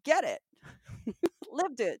 I get it.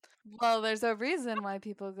 Lived it." Well, there's a reason why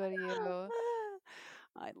people go to you.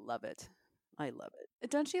 I love it. I love it.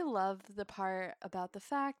 Don't you love the part about the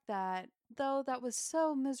fact that though that was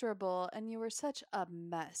so miserable and you were such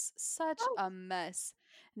Oh, a mess,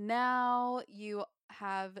 now you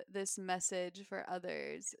have this message for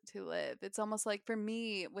others to live. It's almost like for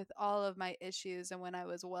me with all of my issues and when I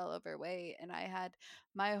was well overweight and I had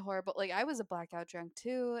my horrible like I was a blackout drunk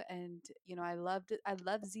too and I loved it. I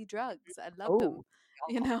loved Z drugs. I loved them, oh,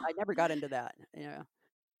 you know. I never got into that. Yeah.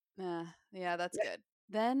 Yeah, that's Yeah. good.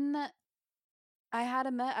 Then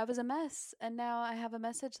I was a mess, and now I have a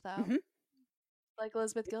message though, Hmm. like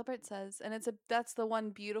Elizabeth Gilbert says, and that's the one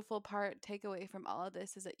beautiful part takeaway from all of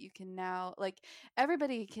this is that you can now like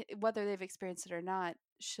everybody can, whether they've experienced it or not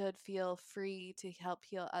should feel free to help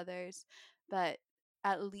heal others, but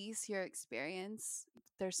at least your experience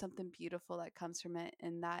there's something beautiful that comes from it,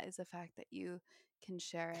 and that is the fact that you can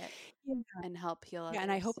share it Yeah. and help heal Yeah,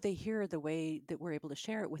 and I others. hope they hear the way that we're able to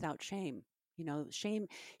share it without shame. Shame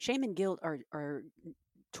and guilt are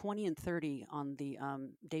 20 and 30 on the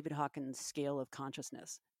David Hawkins scale of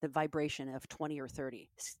consciousness. the vibration of 20 or 30,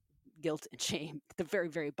 guilt and shame at the very,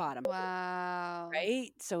 very bottom. Wow.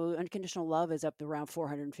 Right? So unconditional love is up around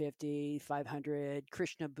 450, 500.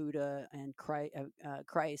 Krishna, Buddha, and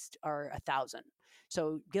Christ are 1,000.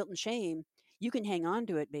 So guilt and shame, you can hang on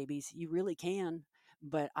to it, babies. You really can,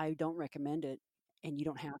 but I don't recommend it, and you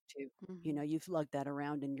don't have to. Mhm. You've lugged that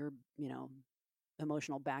around in your,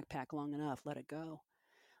 emotional backpack long enough. Let it go.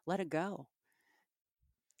 Let it go.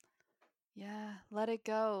 Yeah, let it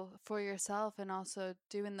go for yourself and also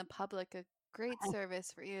doing the public a great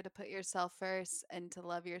service for you to put yourself first and to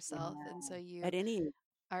love yourself. Yeah. And so At you any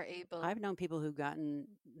are able. I've known people who've gotten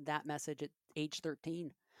that message at age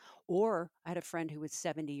 13. Or I had a friend who was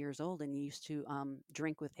 70 years old and he used to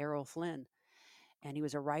drink with Errol Flynn. And he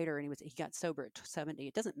was a writer and he got sober at 70.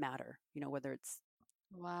 It doesn't matter, whether it's,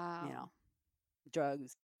 you know, Wow.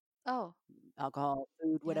 drugs, Oh, alcohol,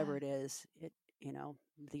 food, whatever yeah. it is.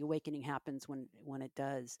 The awakening happens when it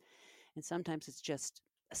does. And sometimes it's just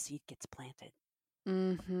a seed gets planted.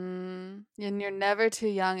 And you're never too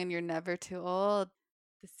young and you're never too old.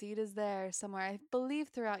 The seed is there somewhere. I believe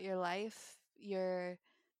throughout your life, you're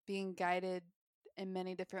being guided in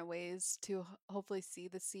many different ways to hopefully see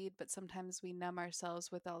the seed, but sometimes we numb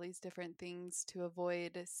ourselves with all these different things to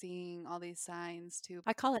avoid seeing all these signs to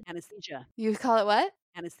I call it anesthesia. You call it what?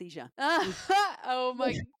 Anesthesia. Oh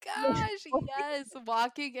my gosh, yes,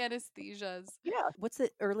 walking anesthesias. Yeah. What's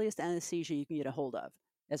the earliest anesthesia you can get a hold of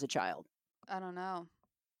as a child? I don't know.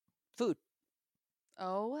 Food.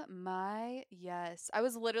 Oh my, yes. I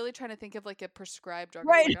was literally trying to think of like a prescribed drug. I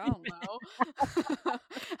was Right. like, I don't know.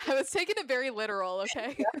 I was taking it very literal,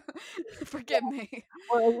 okay? Forgive me.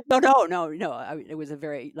 Well, no. It was a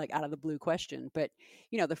very out of the blue question, but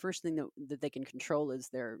the first thing that they can control is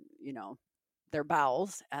their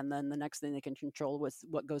bowels, and then the next thing they can control was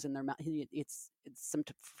what goes in their mouth.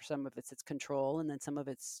 For some of it's control, and then some of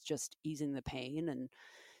it's just easing the pain, and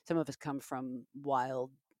some of us come from wild,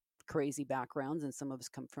 crazy backgrounds, and some of us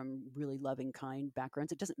come from really loving, kind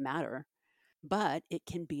backgrounds. It doesn't matter, but it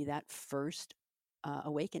can be that first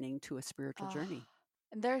awakening to a spiritual Oh, journey.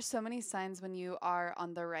 and there are so many signs when you are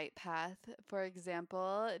on the right path. For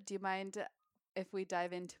example, do you mind if we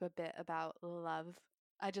dive into a bit about love?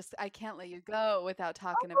 I can't let you go without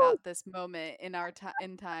talking about this moment in our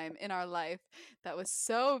in time in our life that was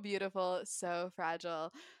so beautiful, so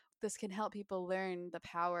fragile. This can help people learn the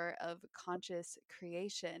power of conscious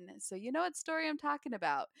creation. So you know what story I'm talking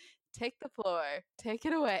about. Take the floor. Take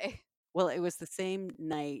it away. Well, it was the same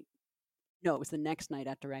night. No, it was the next night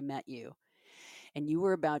after I met you, and you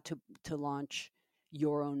were about to launch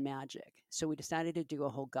your own magic. So we decided to do a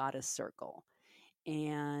whole goddess circle,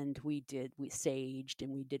 and we saged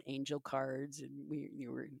and we did angel cards, and we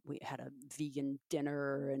had a vegan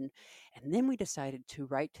dinner, and then we decided to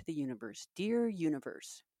write to the universe, dear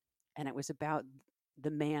universe, and it was about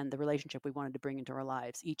the relationship we wanted to bring into our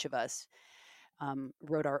lives. Each of us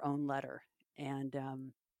wrote our own letter, and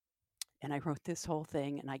I wrote this whole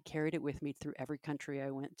thing, and I carried it with me through every country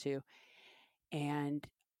I went to, and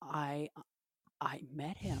I I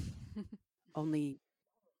met him, only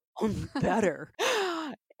better.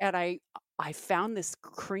 And I found this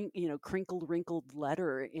crinkled, wrinkled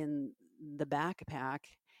letter in the backpack,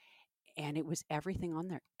 and it was everything on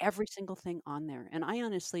there, every single thing on there. And I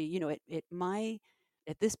honestly,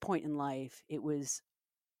 at this point in life, it was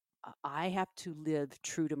I have to live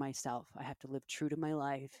true to myself. I have to live true to my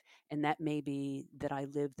life, and that may be that I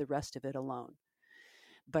live the rest of it alone.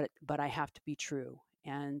 But I have to be true.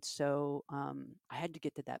 And so I had to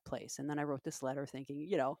get to that place. And then I wrote this letter thinking,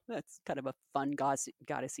 that's kind of a fun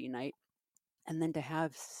goddessy night. And then to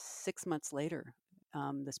have 6 months later,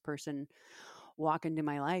 this person walk into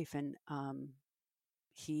my life, and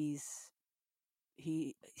he's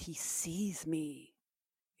he sees me,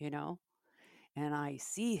 you know, and I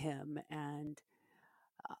see him, and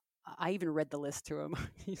I even read the list to him.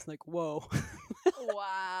 He's like, "Whoa."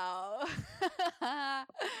 Wow. Ah.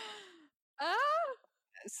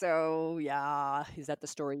 So yeah, is that the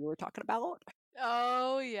story you were talking about?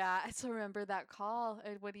 Oh, yeah. I still remember that call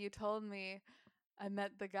and when you told me I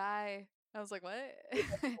met the guy. I was like, "What?"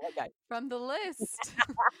 Okay. From the list.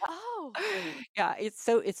 Oh. Yeah, it's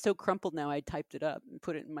so crumpled now. I typed it up and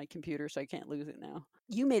put it in my computer so I can't lose it now.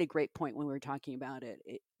 You made a great point when we were talking about it.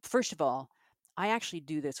 First of all, I actually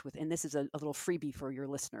do this with, and this is a little freebie for your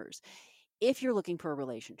listeners. If you're looking for a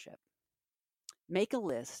relationship, make a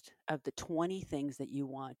list of the 20 things that you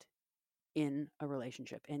want in a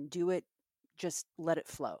relationship and do it, just let it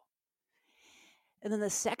flow. And then the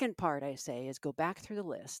second part I say is go back through the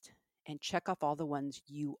list and check off all the ones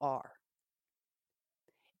you are.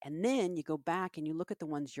 And then you go back and you look at the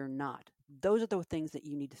ones you're not. Those are the things that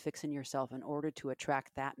you need to fix in yourself in order to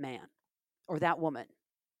attract that man or that woman,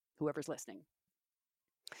 whoever's listening.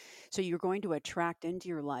 So you're going to attract into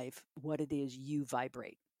your life what it is you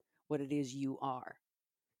vibrate, what it is you are.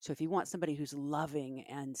 So if you want somebody who's loving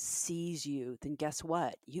and sees you, then guess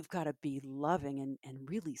what? You've got to be loving and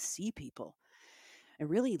really see people and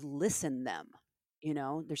really listen them.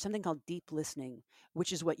 There's something called deep listening,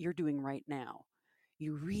 which is what you're doing right now.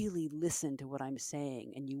 You really listen to what I'm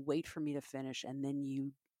saying and you wait for me to finish, and then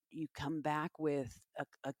you come back with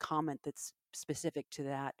a comment that's specific to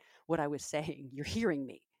that, what I was saying. You're hearing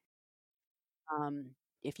me.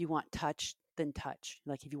 If you want touch, then touch.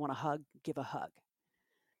 Like if you want a hug, give a hug.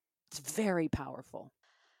 It's very powerful.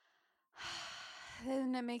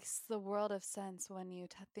 And it makes the world of sense when you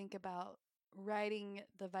think about riding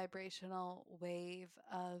the vibrational wave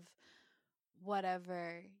of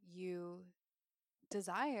whatever you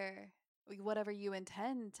desire, whatever you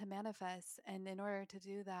intend to manifest. And in order to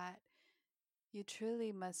do that, you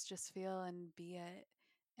truly must just feel and be it.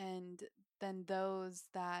 And then those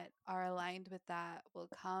that are aligned with that will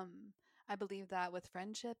come. I believe that with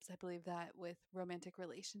friendships, I believe that with romantic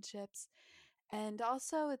relationships. And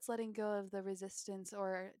also, it's letting go of the resistance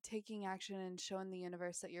or taking action and showing the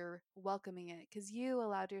universe that you're welcoming it. Because you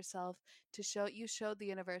allowed yourself to you showed the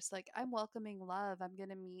universe, like, I'm welcoming love. I'm going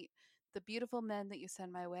to meet the beautiful men that you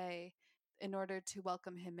send my way in order to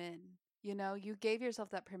welcome him in. You gave yourself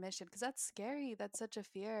that permission because that's scary. That's such a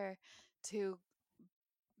fear to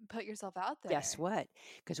put yourself out Guess there. what?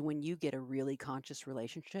 Because when you get a really conscious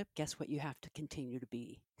relationship, guess what you have to continue to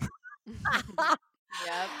be?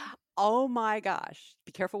 Yep. Oh my gosh.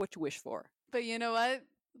 Be careful what you wish for. But you know what?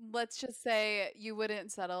 Let's just say you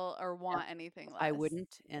wouldn't settle or Yep. want anything less. I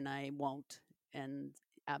wouldn't and I won't. And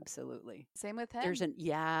absolutely. Same with him.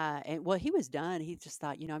 And well, he was done. He just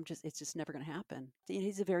thought, it's just never going to happen.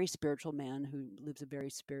 He's a very spiritual man who lives a very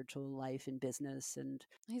spiritual life in business, and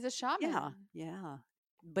He's a shaman. yeah.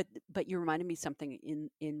 But you reminded me something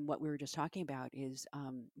in what we were just talking about is,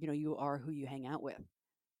 you are who you hang out with,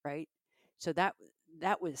 right? So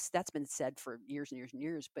that's been said for years and years and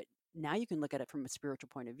years, but now you can look at it from a spiritual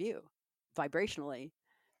point of view. Vibrationally,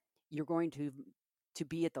 you're going to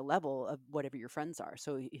be at the level of whatever your friends are.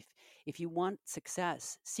 So if you want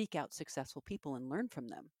success, seek out successful people and learn from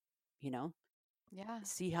them. Yeah.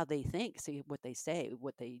 See how they think, see what they say,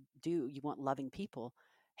 what they do. You want loving people,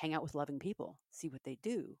 hang out with loving people, see what they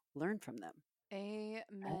do, learn from them.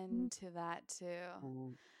 Amen to that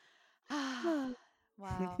too. Mm.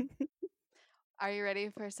 Wow. Are you ready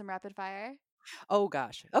for some rapid fire? Oh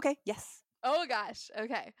gosh. Okay. Yes. Oh gosh.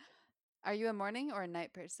 Okay. Are you a morning or a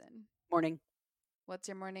night person? Morning. What's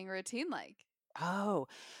your morning routine like? Oh,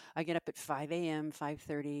 I get up at 5 a.m.,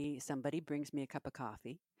 5:30. Somebody brings me a cup of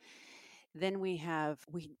coffee. Then we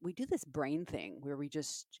do this brain thing where we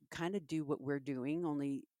just kind of do what we're doing,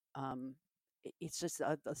 only it's just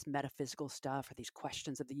this metaphysical stuff or these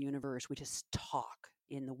questions of the universe. We just talk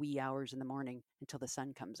in the wee hours in the morning until the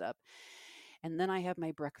sun comes up. And then I have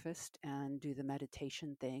my breakfast and do the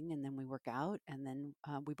meditation thing, and then we work out, and then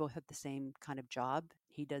we both have the same kind of job.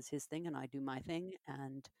 He does his thing and I do my thing,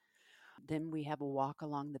 and then we have a walk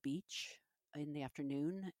along the beach in the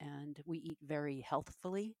afternoon, and we eat very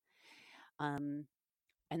healthfully. Um,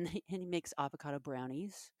 and he makes avocado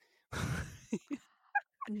brownies.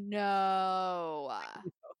 No.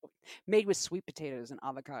 Made with sweet potatoes and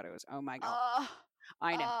avocados. Oh my god.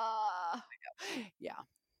 I know. Yeah.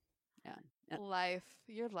 Yeah. Life.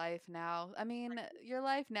 Your life now. I mean, your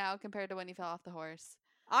life now compared to when you fell off the horse.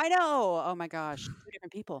 I know. Oh my gosh. 2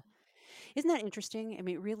 different people. Isn't that interesting? I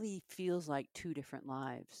mean, it really feels like 2 different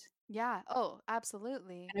lives. Yeah. Oh,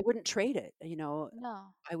 absolutely. And I wouldn't trade it. No.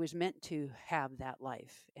 I was meant to have that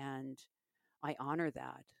life, and I honor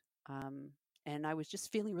that. And I was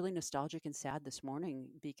just feeling really nostalgic and sad this morning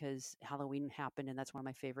because Halloween happened, and that's one of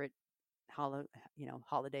my favorite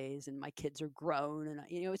holidays. And my kids are grown, and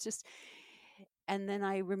it's just. And then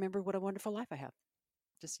I remember what a wonderful life I have.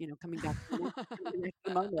 Just coming back to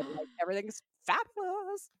the moment, like everything's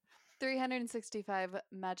fabulous. 365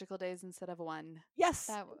 magical days instead of one. Yes.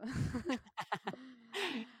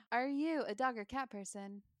 Are you a dog or cat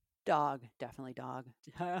person? Dog, definitely dog.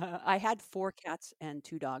 I had 4 cats and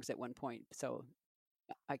 2 dogs at one point, so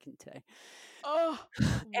I can say. Oh,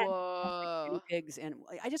 And guinea whoa. pigs, and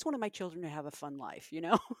I just wanted my children to have a fun life,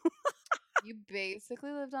 You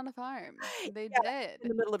basically lived on a farm. They Yeah, did. in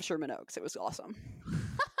the middle of Sherman Oaks. It was awesome.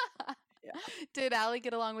 Yeah. Did Allie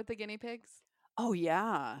get along with the guinea pigs? Oh,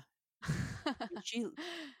 yeah.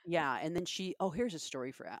 And then here's a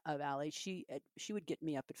story of Allie. She would get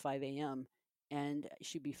me up at 5 a.m. and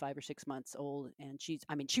she'd be 5 or 6 months old, and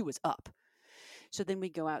she was up. So then we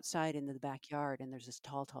go outside into the backyard, and there's this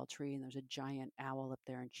tall, tall tree, and there's a giant owl up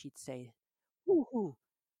there, and she'd say, "Hoo hoo,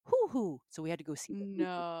 hoo hoo." So we had to go see the hoo hoo.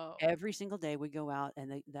 No. Every single day we'd go out,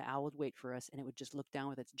 and the owl would wait for us, and it would just look down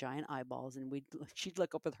with its giant eyeballs, and she'd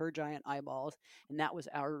look up with her giant eyeballs, and that was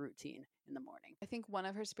our routine in the morning. I think one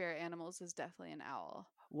of her spirit animals is definitely an owl.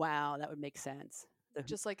 Wow, that would make sense.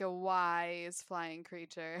 Just like a wise flying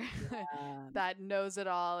creature that knows it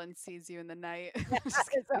all and sees you in the night.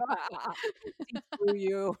 See through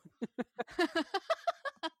you.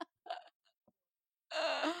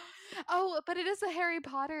 Oh, but it is a Harry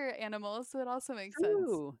Potter animal, so it also makes sense.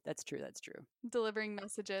 True. That's true. That's true. Delivering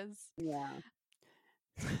messages. Yeah.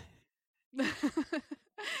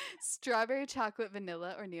 Strawberry chocolate,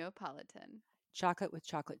 vanilla, or Neapolitan? Chocolate with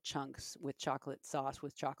chocolate chunks, with chocolate sauce,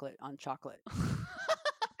 with chocolate on chocolate.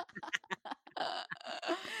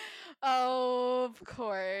 Oh, of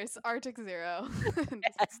course. Arctic Zero.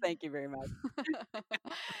 Yes, thank you very much.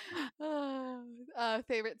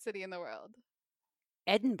 Favorite city in the world?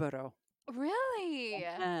 Edinburgh. Really?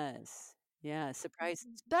 Yes. Yeah. Surprise.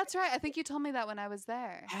 That's right. I think you told me that when I was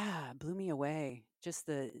there. Yeah, blew me away. Just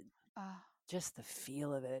the Oh,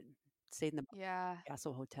 feel of it. Stayed in the yeah.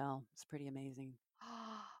 Castle Hotel. It's pretty amazing.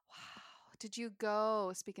 Wow. Did you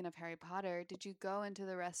go, speaking of Harry Potter, did you go into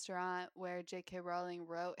the restaurant where J.K. Rowling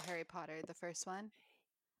wrote Harry Potter, the first one?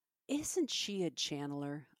 Isn't she a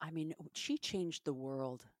channeler? I mean, she changed the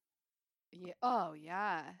world. Yeah. Oh,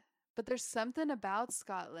 yeah. But there's something about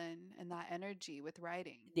Scotland and that energy with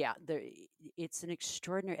writing. Yeah, it's an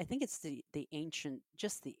extraordinary. I think it's the ancient,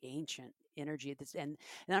 just the ancient energy. And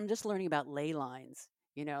I'm just learning about ley lines.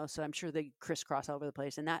 So I'm sure they crisscross all over the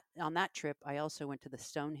place. And that on that trip, I also went to the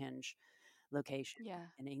Stonehenge location Yeah.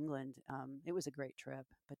 in England. It was a great trip,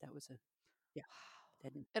 but that was Wow.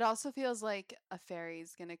 It also feels like a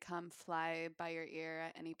fairy's gonna come fly by your ear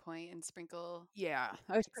at any point and sprinkle I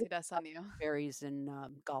was pixie dust on you. fairies in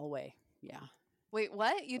Galway. Yeah. Wait,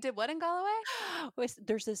 what? You did what in Galway?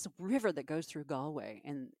 There's this river that goes through Galway,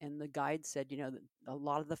 and the guide said, that a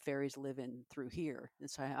lot of the fairies live through here. And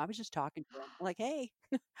so I was just talking to them, like, hey,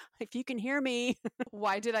 if you can hear me.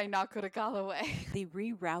 Why did I not go to Galway? They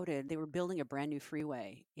rerouted. They were building a brand new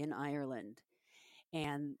freeway in Ireland,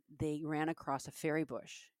 and they ran across a fairy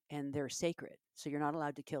bush, and they're sacred. So you're not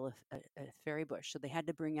allowed to kill a fairy bush. So they had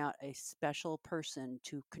to bring out a special person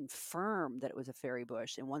to confirm that it was a fairy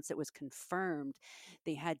bush. And once it was confirmed,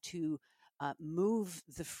 they had to move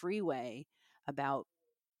the freeway about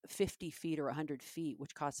 50 feet or 100 feet,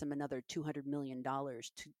 which cost them another $200 million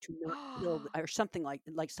to not kill, or something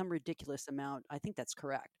like some ridiculous amount. I think that's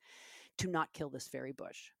correct, to not kill this fairy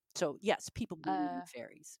bush. So yes, people believe in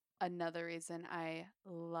fairies. Another reason I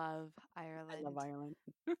love Ireland. I love Ireland.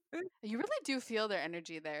 You really do feel their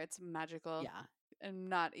energy there. It's magical. Yeah. I'm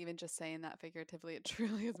not even just saying that figuratively. It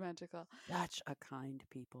truly is magical. Such a kind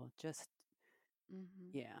people. Just,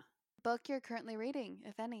 yeah. Book you're currently reading,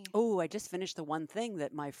 if any. Oh, I just finished the one thing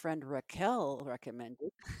that my friend Raquel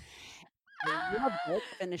recommended. I loved it.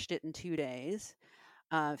 Finished it in 2 days.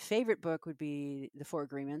 Favorite book would be The Four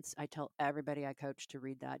Agreements. I tell everybody I coach to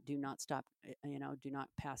read that. Do not stop, do not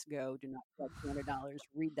pass go, do not spend $200.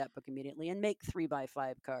 Read that book immediately and make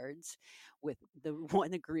 3x5 cards with the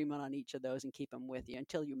one agreement on each of those and keep them with you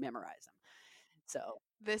until you memorize them. So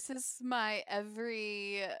this is my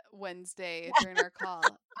every Wednesday during our call.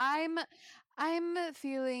 I'm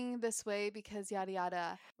feeling this way because yada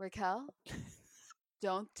yada. Raquel,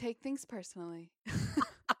 don't take things personally.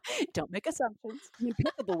 Don't make assumptions. Be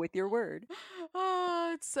impeccable with your word.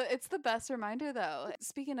 Oh, it's the best reminder though.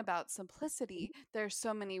 Speaking about simplicity, there's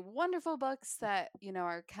so many wonderful books that,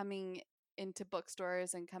 are coming into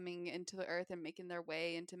bookstores and coming into the earth and making their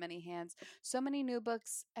way into many hands. So many new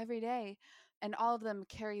books every day, and all of them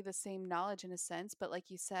carry the same knowledge in a sense, but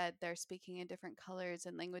like you said, they're speaking in different colors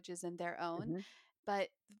and languages in their own. But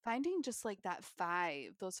finding just like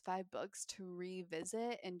those 5 books to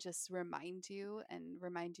revisit and just remind you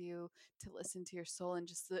to listen to your soul and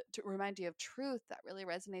just to remind you of truth that really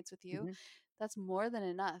resonates with you, that's more than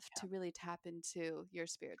enough to really tap into your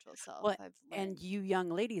spiritual self. Well, and you young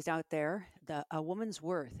ladies out there, A Woman's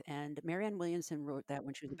Worth, and Marianne Williamson wrote that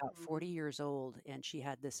when she was about 40 years old, and she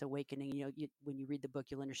had this awakening. When you read the book,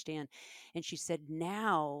 you'll understand. And she said,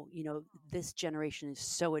 now, this generation is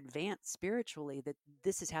so advanced spiritually that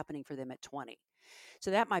this is happening for them at 20.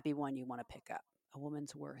 So that might be one you want to pick up. A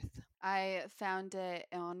Woman's Worth. I found it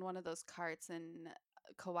on one of those carts in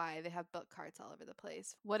Kauai. They have book carts all over the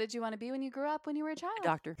place. What did you want to be when you grew up when you were a child? A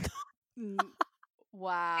doctor.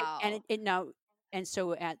 Wow. And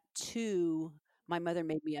so at 2, My mother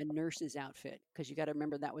made me a nurse's outfit because you got to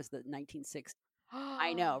remember that was the 1960s.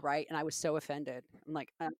 I know, right? And I was so offended. I'm like,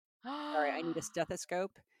 sorry, I need a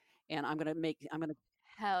stethoscope, and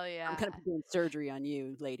Hell I'm gonna yeah. be doing surgery on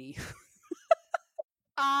you, lady.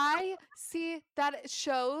 I see that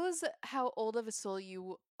shows how old of a soul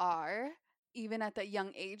you are, even at that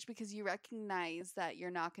young age, because you recognize that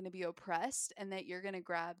you're not going to be oppressed and that you're going to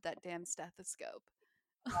grab that damn stethoscope.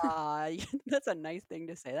 That's a nice thing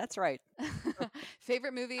to say. That's right.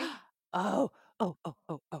 Favorite movie? Oh, oh, oh,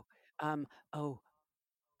 oh, oh. Um, oh,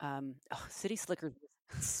 City Slickers was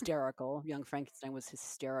hysterical. Young Frankenstein was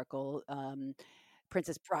hysterical.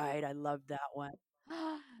 Princess Bride, I loved that one.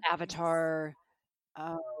 Yes. Avatar.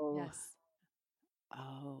 Oh, Yes.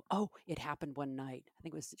 It Happened One Night. I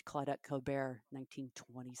think it was Claudette Colbert,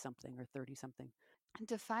 1920 something or 30 something.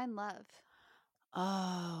 Define love.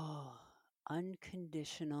 Oh,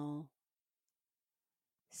 unconditional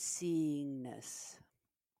seeingness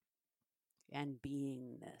and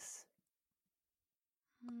beingness.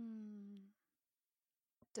 Hmm.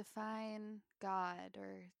 Define God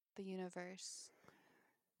or the universe.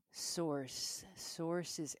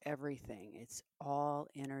 Source is everything. It's all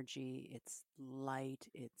energy, it's light,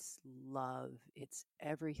 it's love, it's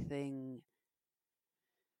everything.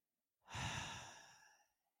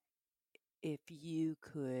 If you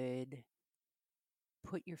could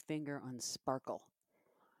put your finger on sparkle,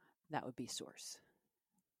 that would be source.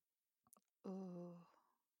 Ooh.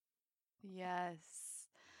 Yes.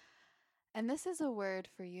 And this is a word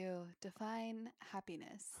for you. Define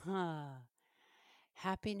happiness.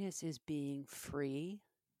 Happiness is being free.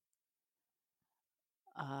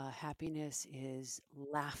 Happiness is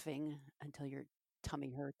laughing until your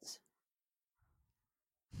tummy hurts.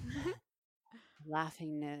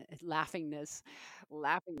 Laughingness.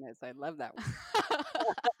 I love that one.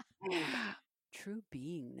 True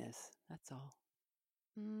beingness. That's all.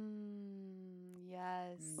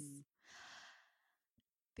 Yes. Mm.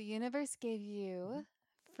 The universe gave Mhm. you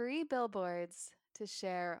free billboards to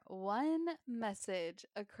share one message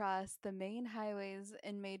across the main highways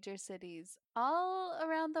in major cities all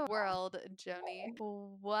around the world, Joni.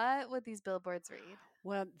 What would these billboards read?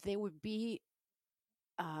 Well, they would be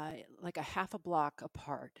like a half a block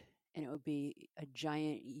apart, and it would be a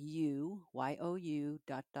giant U, YOU,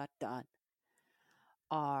 dot, dot, dot,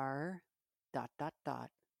 R, dot, dot,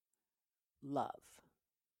 dot, love,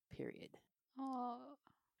 period. Oh,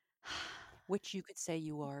 Which you could say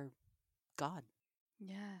you are God.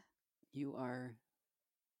 yeah. You are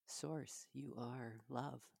source. You are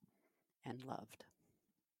love and loved.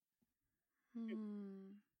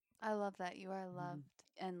 Hmm. I love that you are Mhm. loved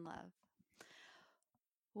and love.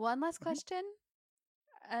 One last Mhm. question,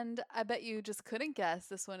 and I bet you just couldn't guess.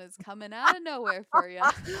 This one is coming out of nowhere for you.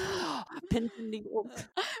 Pins and needles.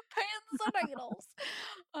 Pins and needles.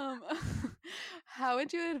 Um, how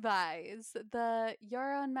would you advise the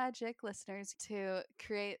Your Own Magic listeners to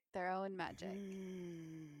create their own magic?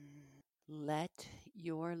 Let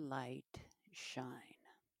your light shine.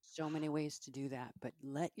 So many ways to do that, but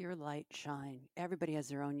let your light shine. Everybody has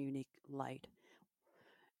their own unique light,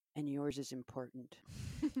 and yours is important.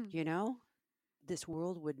 You know, this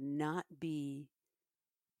world would not be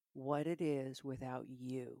what it is without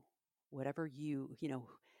you. Whatever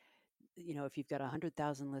if you've got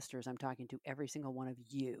 100,000 listeners, I'm talking to every single one of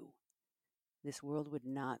you. This world would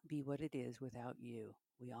not be what it is without you.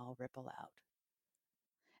 We all ripple out.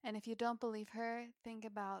 And if you don't believe her, think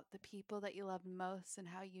about the people that you love most and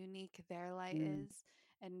how unique their light Mm. is,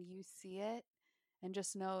 and you see it, and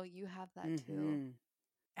just know you have that too. Mm-hmm.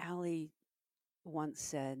 Allie once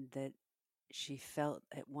said that she felt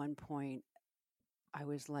at one point I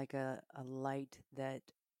was like a light that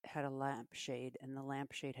had a lampshade, and the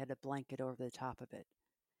lampshade had a blanket over the top of it.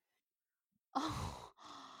 Oh,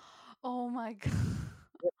 oh my God.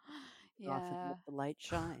 Rip it off and Yeah. let the light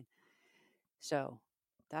shine. So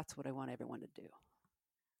that's what I want everyone to do.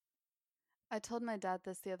 I told my dad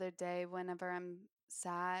this the other day whenever I'm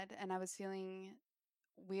sad and I was feeling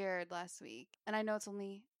weird last week. And I know it's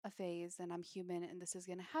only a phase and I'm human and this is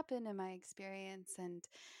going to happen in my experience and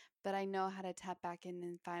but I know how to tap back in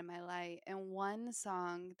and find my light. And one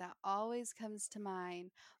song that always comes to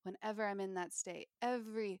mind whenever I'm in that state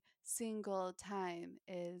every single time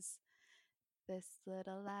is This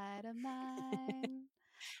Little Light of Mine.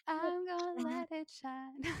 I'm gonna let it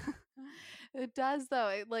shine. It does though.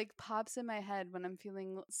 It like pops in my head when I'm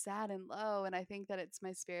feeling sad and low, and I think that it's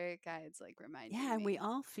my spirit guides like Yeah, reminding and we me.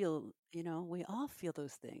 all feel, we all feel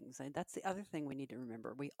those things. And that's the other thing we need to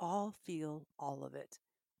remember. We all feel all of it,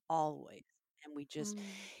 always. And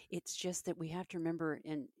Mm. it's just that we have to remember,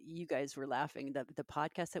 and you guys were laughing, the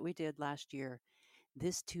podcast that we did last year,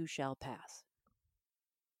 This too shall pass.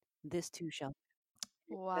 This too shall,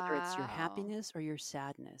 whether it's your Wow. happiness or your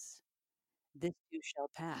sadness, this too shall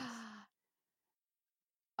pass.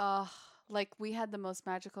 Oh, like we had the most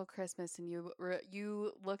magical Christmas, and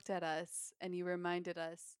you looked at us and you reminded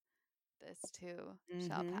us, this too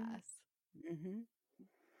shall Mm-hmm. pass. Mm-hmm.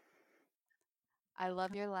 I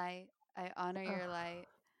love your light. I honor your Oh, light.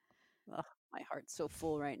 oh, my heart's so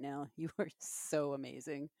full right now. You are so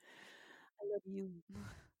amazing. I love you.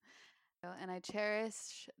 And I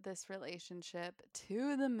cherish this relationship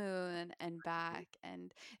to the moon and back.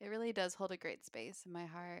 And it really does hold a great space in my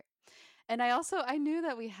heart. And I knew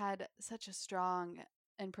that we had such a strong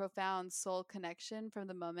and profound soul connection from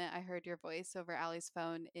the moment I heard your voice over Ali's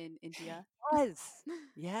phone in India. Yes.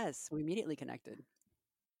 Yes. We immediately connected.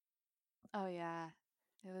 Oh, yeah.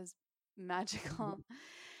 It was magical.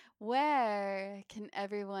 Where can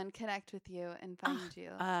everyone connect with you and find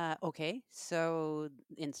you? Okay. So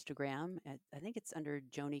Instagram, I think it's under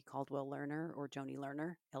Joni Caldwell Lerner or Joni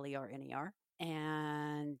Lerner, Lerner.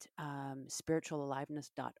 And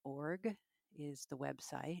spiritualaliveness.org is the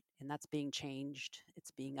website, and that's being changed.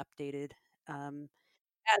 It's being updated as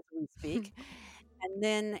we speak. And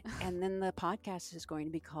then the podcast is going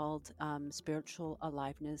to be called Spiritual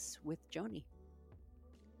Aliveness with Joni.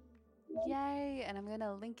 Yay. And I'm going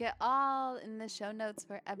to link it all in the show notes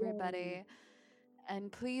for Yay. everybody.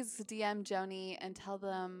 And please DM Joni and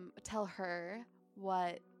tell her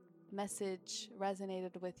what message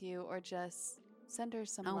resonated with you, or just send her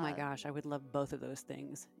some Oh love. my gosh, I would love both of those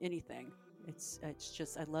things. Anything. It's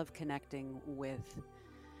just I love connecting with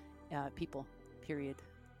people. Period.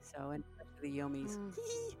 So, and especially the Yomis.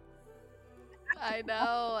 I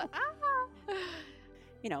know.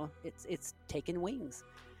 You know, it's taken wings.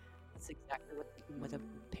 It's exactly what a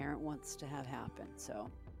parent wants to have happen. So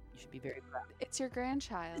you should be very proud. It's your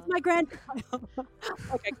grandchild. It's my grandchild.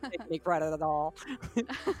 Okay, I can't make proud of it at all.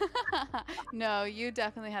 No, you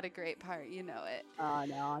definitely had a great part. You know it.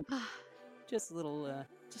 No, just a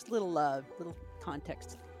little love, little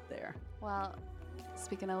context there. Well,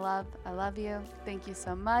 speaking of love, I love you. Thank you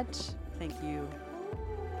so much. Thank you.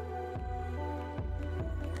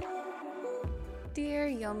 Dear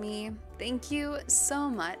Yomi, thank you so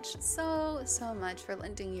much, so much for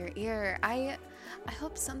lending your ear. I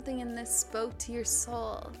hope something in this spoke to your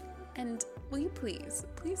soul. And will you please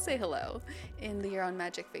say hello in the Your Own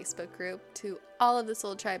Magic Facebook group to all of the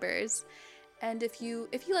Soul Tribers. And if you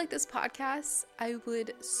like this podcast, I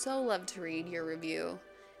would so love to read your review.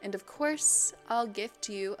 And of course, I'll gift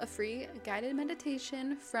you a free guided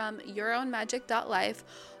meditation from yourownmagic.life,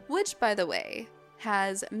 which, by the way,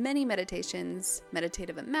 has many meditations,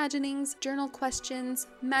 meditative imaginings, journal questions,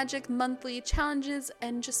 magic monthly challenges,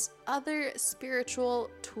 and just other spiritual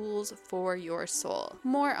tools for your soul.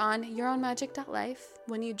 More on yourownmagic.life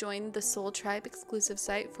when you join the Soul Tribe exclusive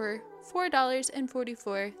site for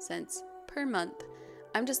 $4.44 per month.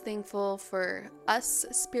 I'm just thankful for us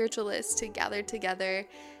spiritualists to gather together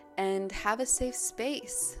and have a safe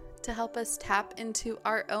space to help us tap into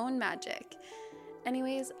our own magic.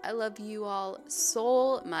 Anyways, I love you all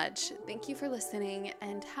so much. Thank you for listening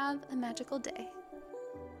and have a magical day.